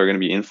people are going to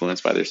be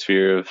influenced by their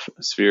sphere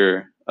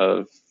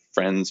of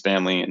friends,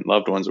 family, and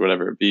loved ones, or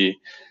whatever it be.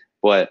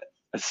 But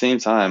at the same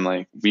time,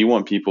 like we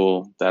want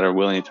people that are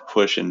willing to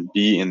push and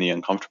be in the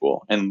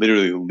uncomfortable and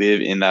literally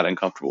live in that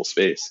uncomfortable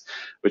space,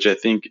 which I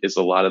think is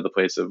a lot of the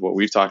place of what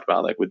we've talked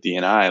about, like with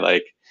D&I,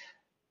 like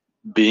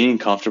being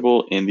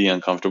comfortable in the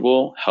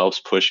uncomfortable helps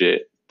push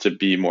it to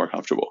be more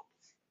comfortable.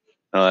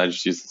 I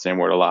just use the same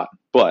word a lot,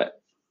 but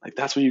like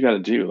that's what you got to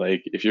do.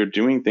 Like if you're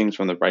doing things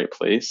from the right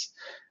place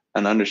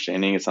and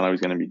understanding it's not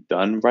always going to be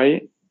done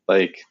right,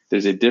 like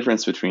there's a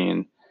difference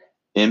between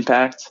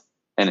impact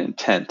and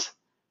intent.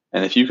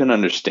 And if you can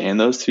understand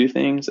those two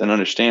things and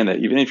understand that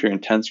even if your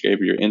intent's great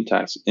but your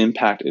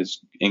impact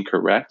is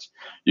incorrect,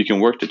 you can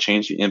work to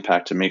change the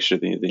impact to make sure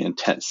the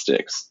intent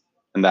sticks.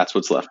 And that's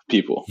what's left for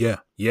people. Yeah.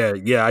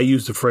 I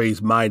use the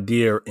phrase "my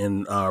dear"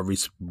 in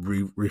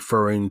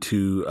referring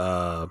to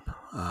a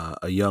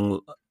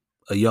young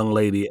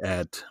lady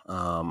at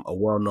a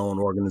well-known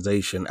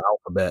organization,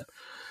 Alphabet,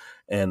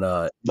 and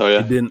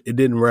it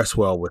didn't rest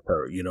well with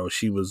her. You know,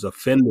 she was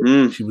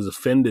offended. She was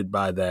offended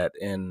by that,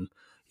 and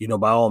you know,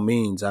 by all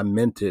means, I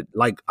meant it.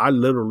 Like I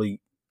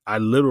literally,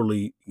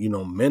 you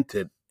know, meant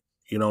it.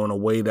 You know, in a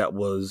way that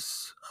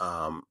was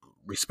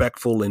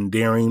respectful,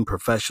 endearing,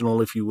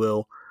 professional, if you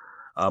will.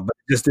 But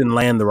it just didn't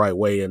land the right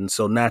way. And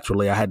so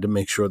naturally I had to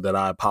make sure that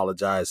I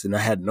apologized, and I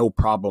had no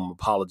problem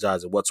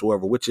apologizing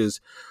whatsoever, which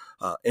is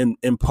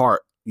in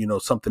part, you know,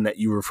 something that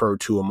you referred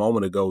to a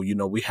moment ago. You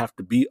know, we have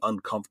to be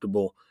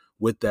uncomfortable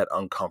with that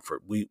uncomfort.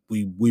 We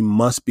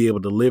must be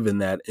able to live in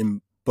that.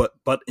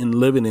 But in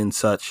living in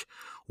such,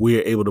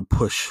 we're able to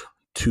push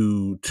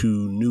to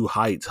new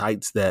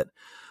heights that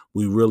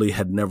we really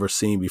had never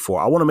seen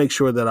before. I want to make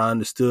sure that I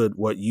understood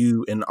what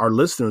you and our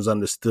listeners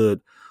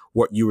understood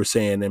what you were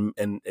saying.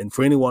 And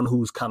for anyone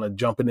who's kind of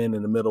jumping in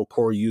the middle,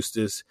 Cory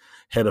Eustice,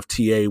 head of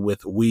TA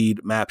with Weed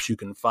Maps. You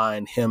can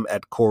find him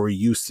at Cory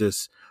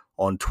Eustice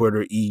on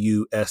Twitter,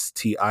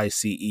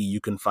 EUSTICE.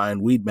 You can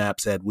find Weed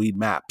Maps at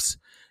weedmaps.com,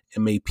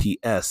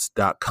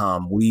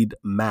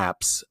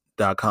 weedmaps.com.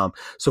 Eustice.com.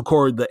 So,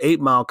 Cory, the 8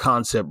 Mile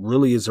concept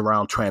really is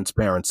around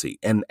transparency.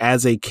 And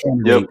as a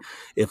candidate, Yep.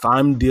 if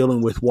I'm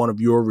dealing with one of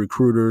your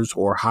recruiters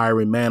or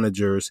hiring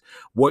managers,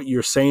 what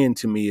you're saying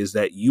to me is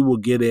that you will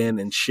get in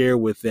and share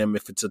with them.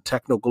 If it's a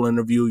technical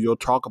interview, you'll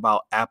talk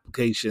about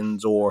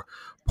applications or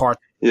parts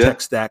of the Yeah.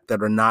 tech stack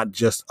that are not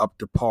just up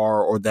to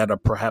par or that are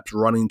perhaps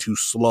running too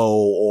slow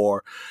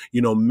or,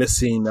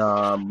 missing,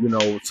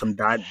 some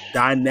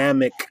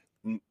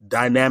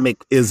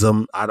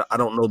dynamicism. I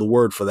don't know the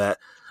word for that.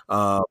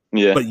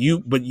 Yeah. But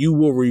you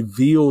will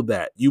reveal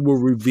that. You will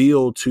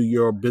reveal to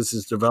your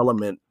business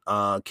development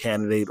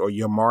candidate or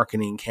your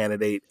marketing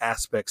candidate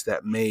aspects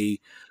that may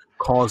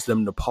cause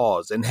them to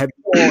pause. And have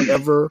you all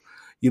ever,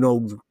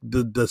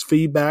 does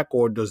feedback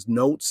or does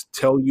notes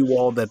tell you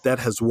all that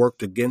has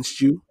worked against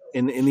you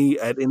at any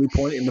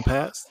point in the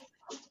past?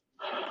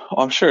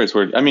 I'm sure it's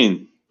weird. I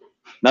mean,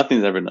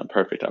 nothing's ever done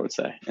perfect, I would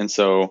say. And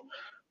so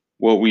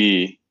what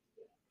we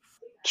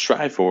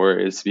strive for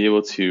is to be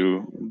able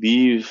to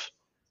leave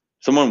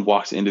someone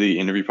walks into the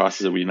interview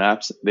process of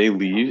Weedmaps, they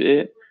leave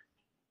it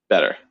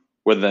better.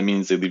 Whether that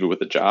means they leave it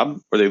with a job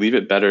or they leave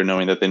it better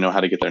knowing that they know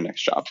how to get their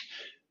next job.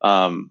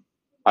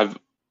 I've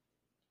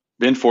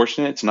been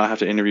fortunate to not have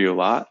to interview a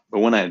lot, but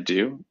when I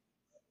do,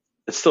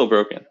 it's still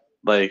broken.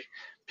 Like,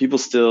 people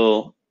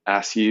still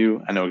ask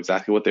you, I know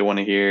exactly what they want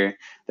to hear.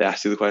 They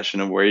ask you the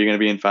question of where you're going to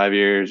be in 5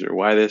 years or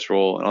why this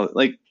role and all that.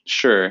 Like,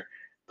 sure,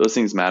 those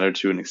things matter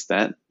to an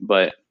extent,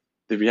 but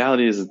the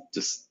reality is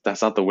just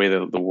that's not the way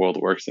that the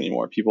world works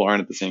anymore. People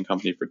aren't at the same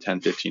company for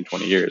 10, 15,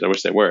 20 years. I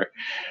wish they were.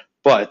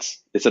 But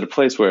it's at a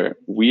place where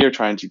we are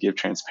trying to give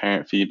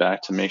transparent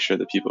feedback to make sure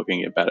that people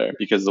can get better.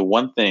 Because the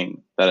one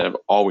thing that I've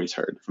always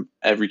heard from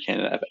every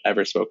candidate I've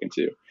ever spoken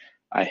to,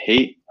 I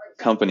hate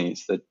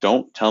companies that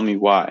don't tell me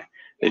why.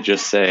 They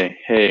just say,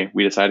 hey,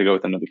 we decided to go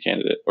with another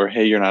candidate, or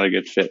hey, you're not a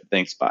good fit.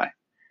 Thanks, bye.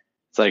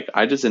 It's like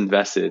I just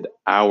invested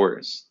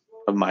hours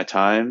of my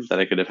time that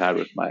I could have had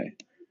with my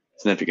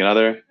significant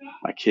other,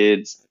 my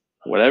kids,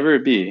 whatever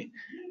it be.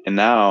 And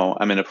now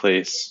I'm in a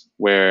place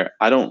where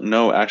I don't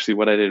know actually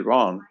what I did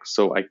wrong,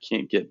 so I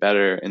can't get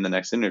better in the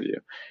next interview.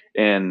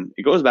 And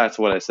it goes back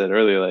to what I said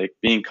earlier, like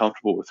being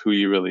comfortable with who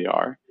you really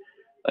are.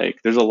 Like,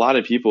 there's a lot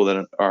of people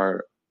that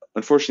are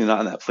unfortunately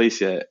not in that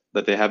place yet,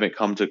 that they haven't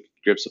come to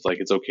grips with, like,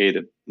 it's okay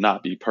to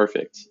not be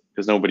perfect,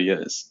 because nobody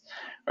is,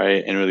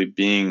 right? And really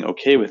being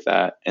okay with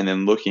that, and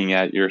then looking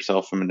at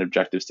yourself from an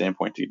objective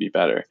standpoint to be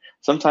better.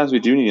 Sometimes we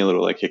do need a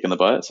little like kick in the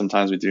butt.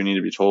 Sometimes we do need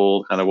to be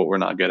told kind of what we're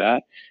not good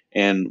at.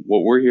 And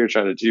what we're here to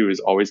try to do is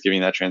always giving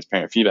that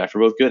transparent feedback for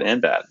both good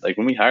and bad. Like,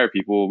 when we hire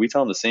people, we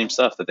tell them the same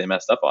stuff that they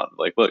messed up on.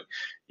 Like, look,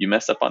 you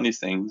messed up on these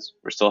things.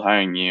 We're still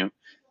hiring you,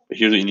 but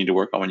here's what you need to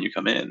work on when you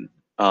come in.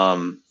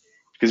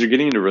 Because you're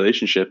getting into a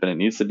relationship and it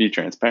needs to be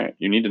transparent.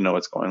 You need to know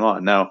what's going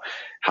on. Now,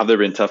 have there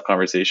been tough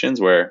conversations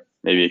where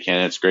maybe a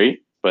candidate's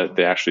great, but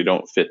they actually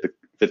don't fit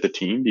the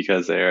team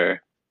because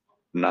they're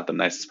not the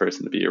nicest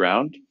person to be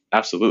around?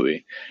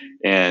 Absolutely.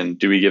 And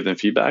do we give them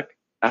feedback?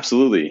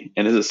 Absolutely.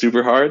 And is it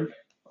super hard?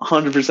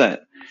 100%.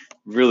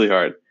 Really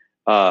hard.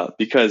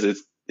 Because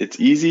it's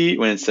easy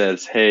when it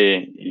says,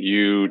 hey,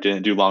 you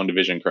didn't do long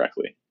division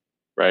correctly,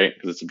 right?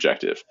 Because it's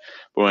objective.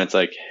 But when it's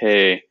like,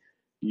 hey,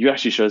 you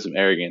actually showed some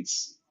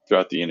arrogance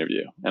throughout the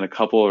interview, and a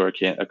couple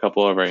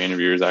of our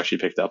interviewers actually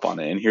picked up on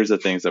it, and here's the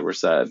things that were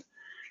said.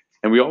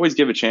 And we always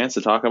give a chance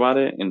to talk about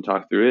it and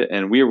talk through it,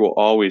 and we will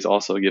always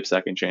also give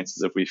second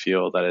chances if we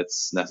feel that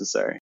it's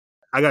necessary.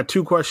 I got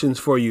 2 questions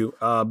for you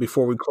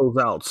before we close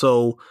out.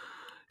 So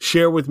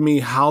share with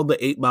me how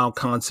the 8 Mile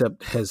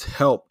concept has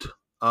helped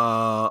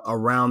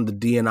around the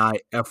D&I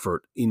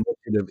effort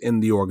initiative in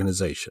the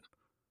organization.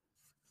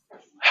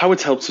 How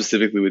it's helped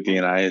specifically with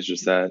D&I is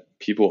just that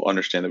people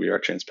understand that we are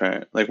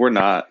transparent. Like, we're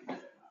not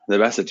the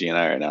best at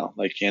D&I right now.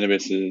 Like,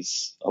 cannabis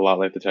is a lot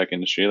like the tech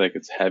industry. Like,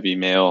 it's heavy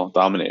male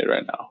dominated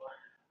right now.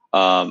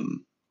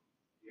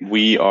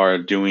 We are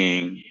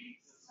doing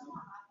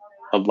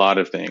a lot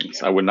of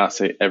things. I would not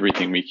say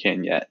everything we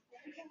can yet,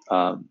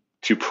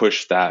 to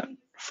push that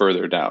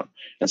further down.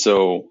 And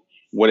so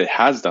what it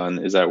has done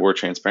is that we're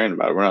transparent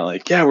about it. We're not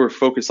like, yeah, we're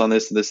focused on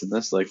this and this and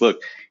this. Like,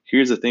 look,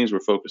 here's the things we're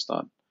focused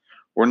on.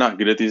 We're not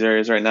good at these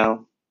areas right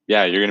now.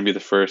 Yeah, you're going to be the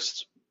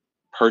first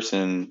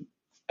person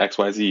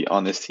XYZ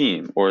on this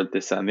team, or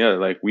this, that, and the other.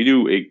 Like, we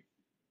do a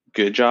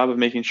good job of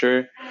making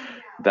sure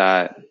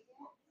that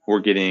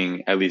we're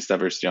getting at least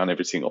diversity on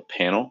every single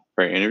panel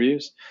for our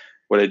interviews.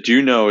 What I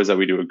do know is that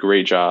we do a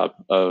great job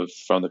of,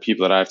 from the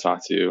people that I've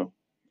talked to,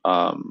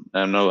 I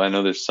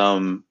know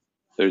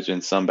there's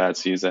been some bad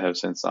seeds that have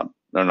since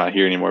they're not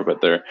here anymore, but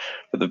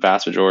the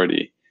vast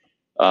majority,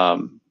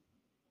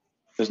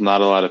 there's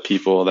not a lot of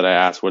people that I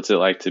ask, what's it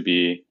like to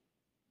be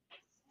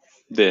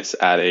this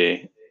at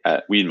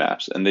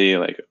Weedmaps? And they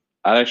like,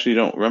 I actually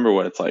don't remember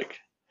what it's like,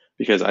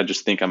 because I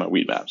just think I'm at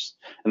Weedmaps.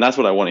 And that's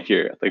what I want to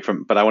hear.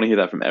 But I want to hear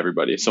that from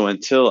everybody. So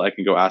until I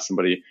can go ask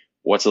somebody,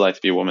 what's it like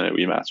to be a woman at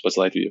Weedmaps? What's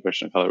it like to be a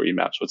person of color at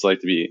Weedmaps? What's it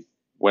like to be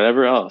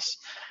whatever else?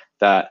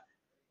 That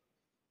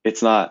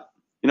it's not,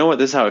 you know what,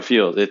 this is how it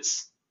feels.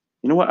 It's,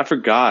 you know what, I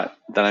forgot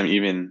that I'm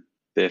even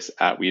this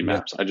at Weed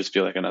Maps. I just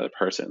feel like another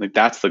person. Like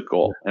that's the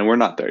goal. And we're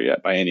not there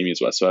yet by any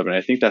means whatsoever. And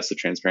I think that's the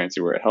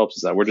transparency where it helps,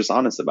 is that we're just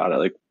honest about it.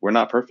 Like we're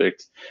not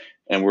perfect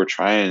and we're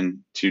trying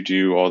to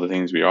do all the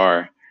things we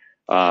are.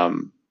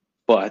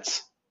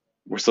 But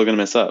we're still going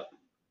to mess up,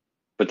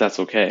 but that's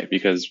okay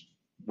because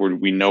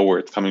we know where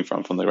it's coming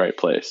from the right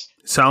place.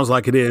 Sounds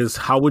like it is.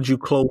 How would you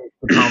close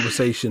the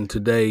conversation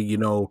today? You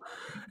know,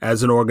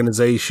 as an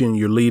organization,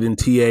 you're leading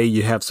TA,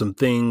 you have some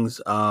things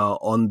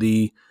on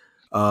the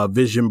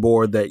vision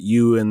board that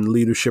you and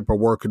leadership are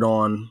working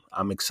on.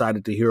 I'm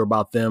excited to hear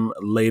about them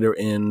later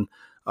in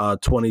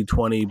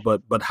 2020.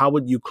 But how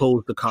would you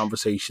close the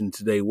conversation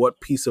today? What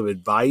piece of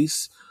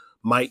advice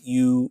might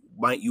you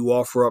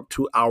offer up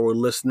to our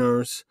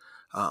listeners?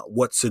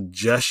 What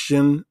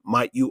suggestion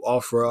might you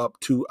offer up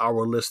to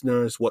our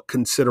listeners? What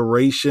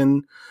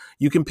consideration?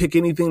 You can pick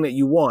anything that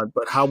you want,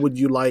 but how would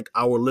you like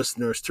our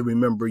listeners to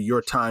remember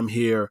your time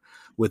here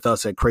with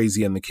us at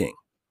Crazy and the King?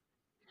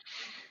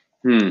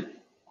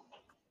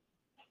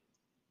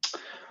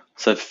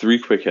 So I have 3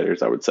 quick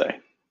hitters, I would say.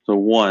 So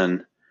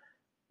 1,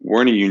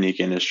 we're in a unique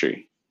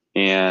industry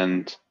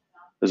and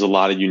there's a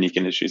lot of unique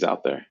industries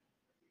out there.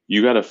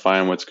 You got to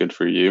find what's good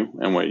for you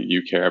and what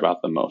you care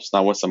about the most,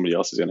 not what somebody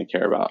else is going to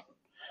care about,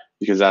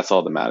 because that's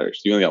all that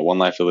matters. You only got one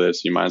life to live,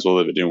 so you might as well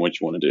live it doing what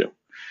you want to do.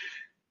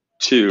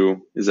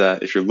 2 is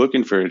that if you're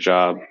looking for a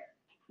job,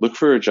 look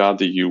for a job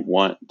that you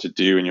want to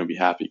do and you'll be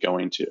happy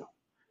going to.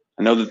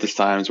 I know that there's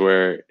times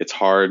where it's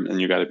hard and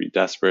you got to be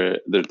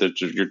desperate.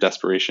 Your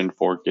desperation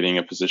for getting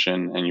a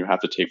position and you have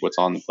to take what's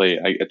on the plate.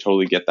 I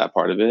totally get that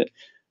part of it,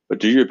 but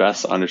do your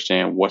best to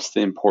understand what's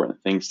the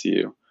important things to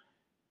you.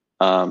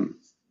 My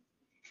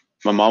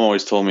mom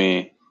always told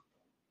me,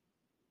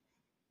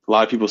 a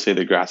lot of people say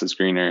the grass is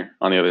greener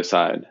on the other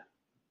side,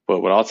 but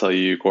what I'll tell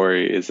you,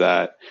 Cory, is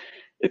that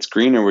it's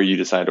greener where you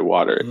decide to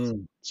water it.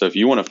 So if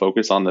you want to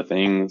focus on the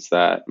things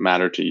that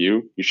matter to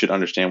you, you should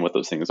understand what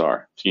those things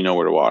are, so you know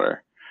where to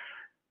water.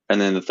 And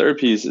then the third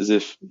piece is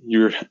if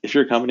you're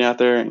a company out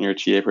there and you're a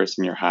TA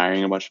person, you're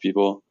hiring a bunch of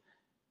people,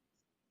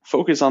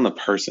 focus on the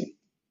person.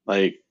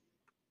 Like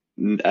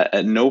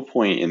at no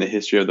point in the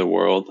history of the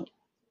world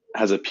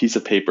has a piece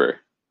of paper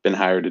been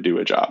hired to do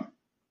a job.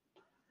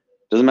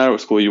 Doesn't matter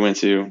what school you went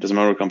to, doesn't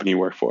matter what company you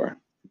work for.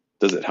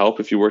 Does it help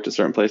if you worked at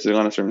certain places and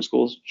gone to certain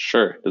schools?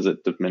 Sure. Does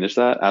it diminish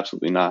that?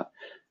 Absolutely not.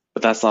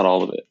 But that's not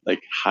all of it. Like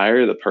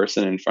hire the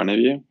person in front of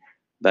you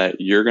that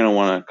you're going to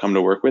want to come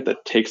to work with,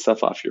 that takes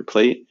stuff off your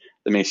plate,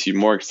 that makes you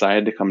more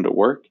excited to come to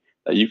work,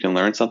 that you can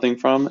learn something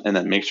from, and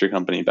that makes your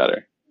company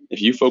better.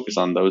 If you focus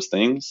on those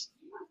things,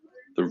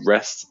 the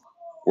rest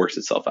works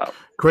itself out.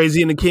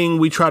 Crazy and the King,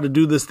 we try to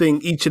do this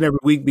thing each and every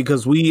week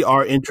because we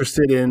are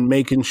interested in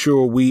making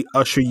sure we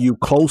usher you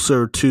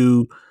closer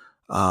to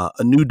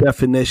a new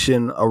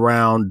definition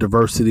around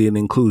diversity and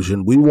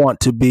inclusion. We want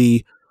to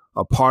be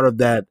a part of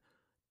that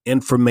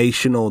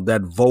informational,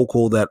 that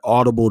vocal, that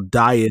audible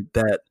diet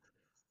that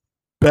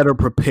better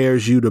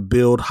prepares you to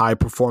build high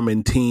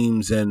performing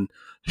teams and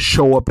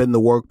show up in the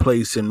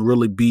workplace and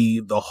really be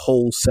the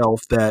whole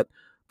self that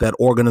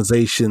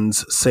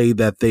organizations say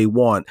that they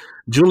want.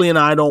 Julie and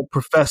I don't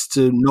profess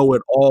to know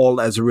it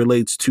all as it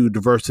relates to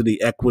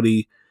diversity,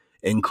 equity,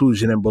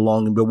 inclusion, and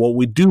belonging, but what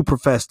we do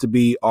profess to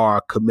be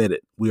are committed.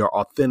 We are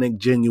authentic,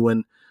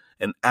 genuine,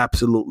 and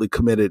absolutely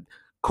committed.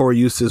 Cory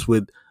Eustice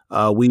with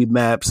Weed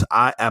Maps.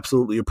 I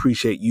absolutely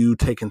appreciate you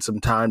taking some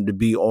time to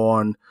be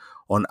on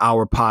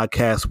our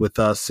podcast with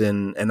us,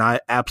 and I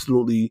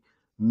absolutely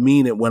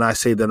mean it when I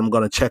say that I'm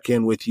going to check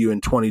in with you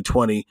in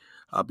 2020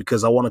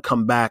 because I want to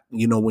come back,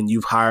 when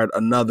you've hired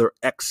another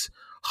X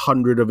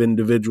hundred of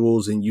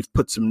individuals and you've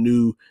put some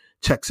new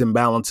checks and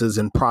balances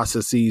and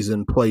processes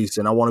in place,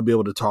 and I want to be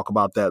able to talk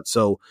about that.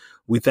 So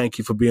we thank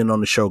you for being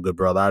on the show, good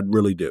brother. I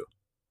really do.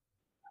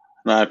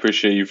 No, I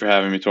appreciate you for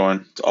having me,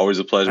 Torrin. It's always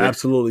a pleasure.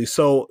 Absolutely.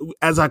 So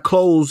as I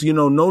close,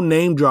 no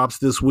name drops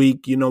this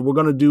week. We're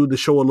going to do the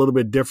show a little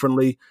bit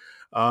differently.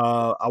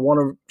 I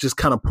want to just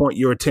kind of point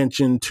your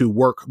attention to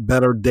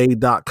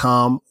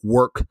workbetterday.com,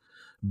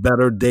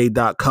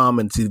 workbetterday.com.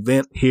 It's an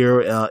event here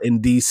in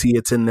DC.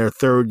 It's in their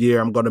 3rd year.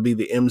 I'm going to be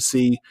the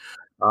MC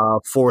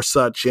for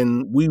such,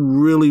 and we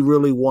really,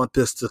 really want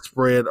this to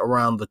spread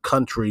around the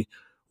country.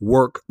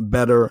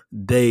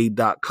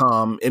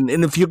 Workbetterday.com. And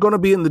if you're going to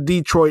be in the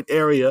Detroit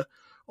area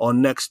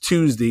on next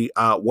Tuesday,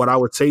 what I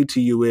would say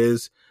to you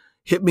is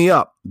hit me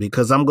up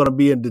because I'm going to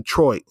be in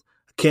Detroit.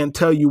 Can't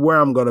tell you where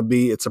I'm going to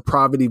be. It's a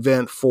private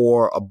event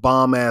for a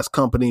bomb-ass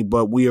company,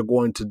 but we are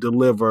going to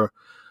deliver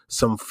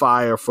some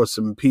fire for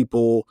some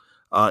people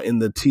in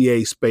the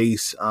TA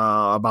space,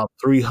 about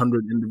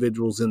 300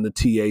 individuals in the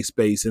TA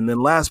space. And then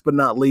last but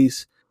not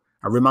least,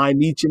 I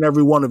remind each and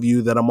every one of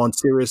you that I'm on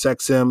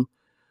SiriusXM,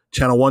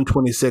 channel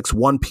 126,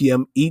 1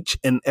 p.m. each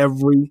and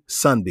every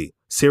Sunday.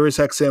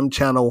 SiriusXM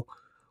channel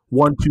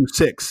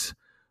 126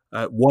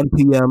 at 1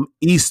 p.m.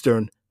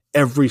 Eastern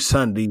every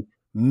Sunday.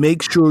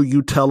 Make sure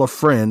you tell a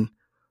friend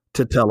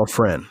to tell a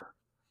friend.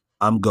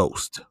 I'm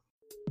Ghost.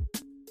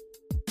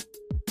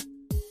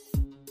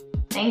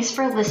 Thanks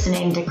for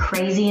listening to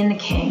Crazy and the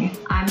King.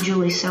 I'm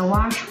Julie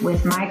Sowash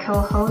with my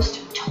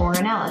co-host,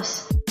 Torrin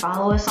Ellis.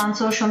 Follow us on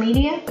social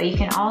media, but you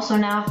can also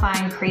now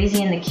find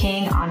Crazy and the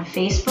King on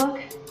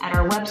Facebook, at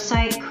our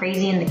website,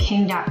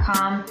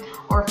 crazyandtheking.com,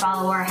 or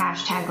follow our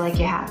hashtag like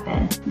you have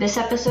been. This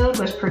episode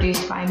was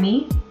produced by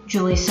me,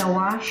 Julie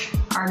Sowash.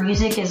 Our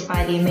music is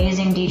by the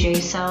amazing DJ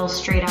Cells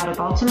straight out of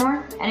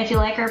Baltimore. And if you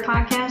like our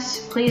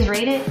podcast, please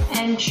rate it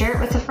and share it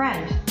with a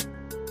friend.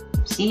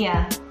 See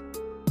ya.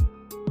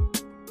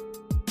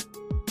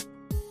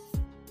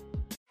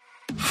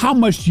 How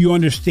much do you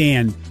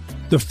understand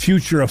the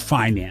future of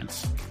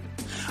finance?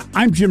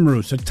 I'm Jim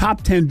Roos, a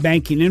top 10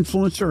 banking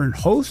influencer and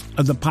host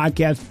of the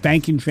podcast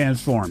Banking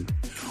Transformed,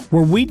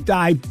 where we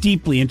dive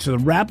deeply into the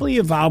rapidly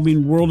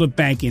evolving world of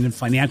banking and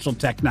financial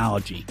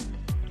technology.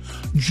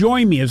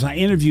 Join me as I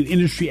interview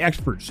industry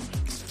experts,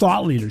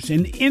 thought leaders,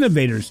 and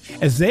innovators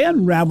as they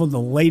unravel the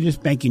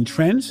latest banking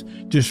trends,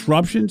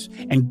 disruptions,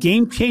 and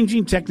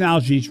game-changing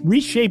technologies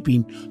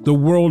reshaping the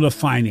world of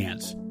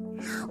finance.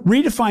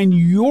 Redefine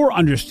your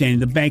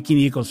understanding of the banking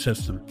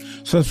ecosystem.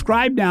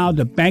 Subscribe now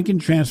to Banking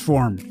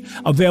Transformed,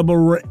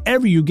 available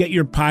wherever you get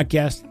your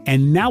podcast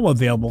and now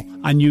available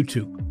on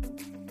YouTube.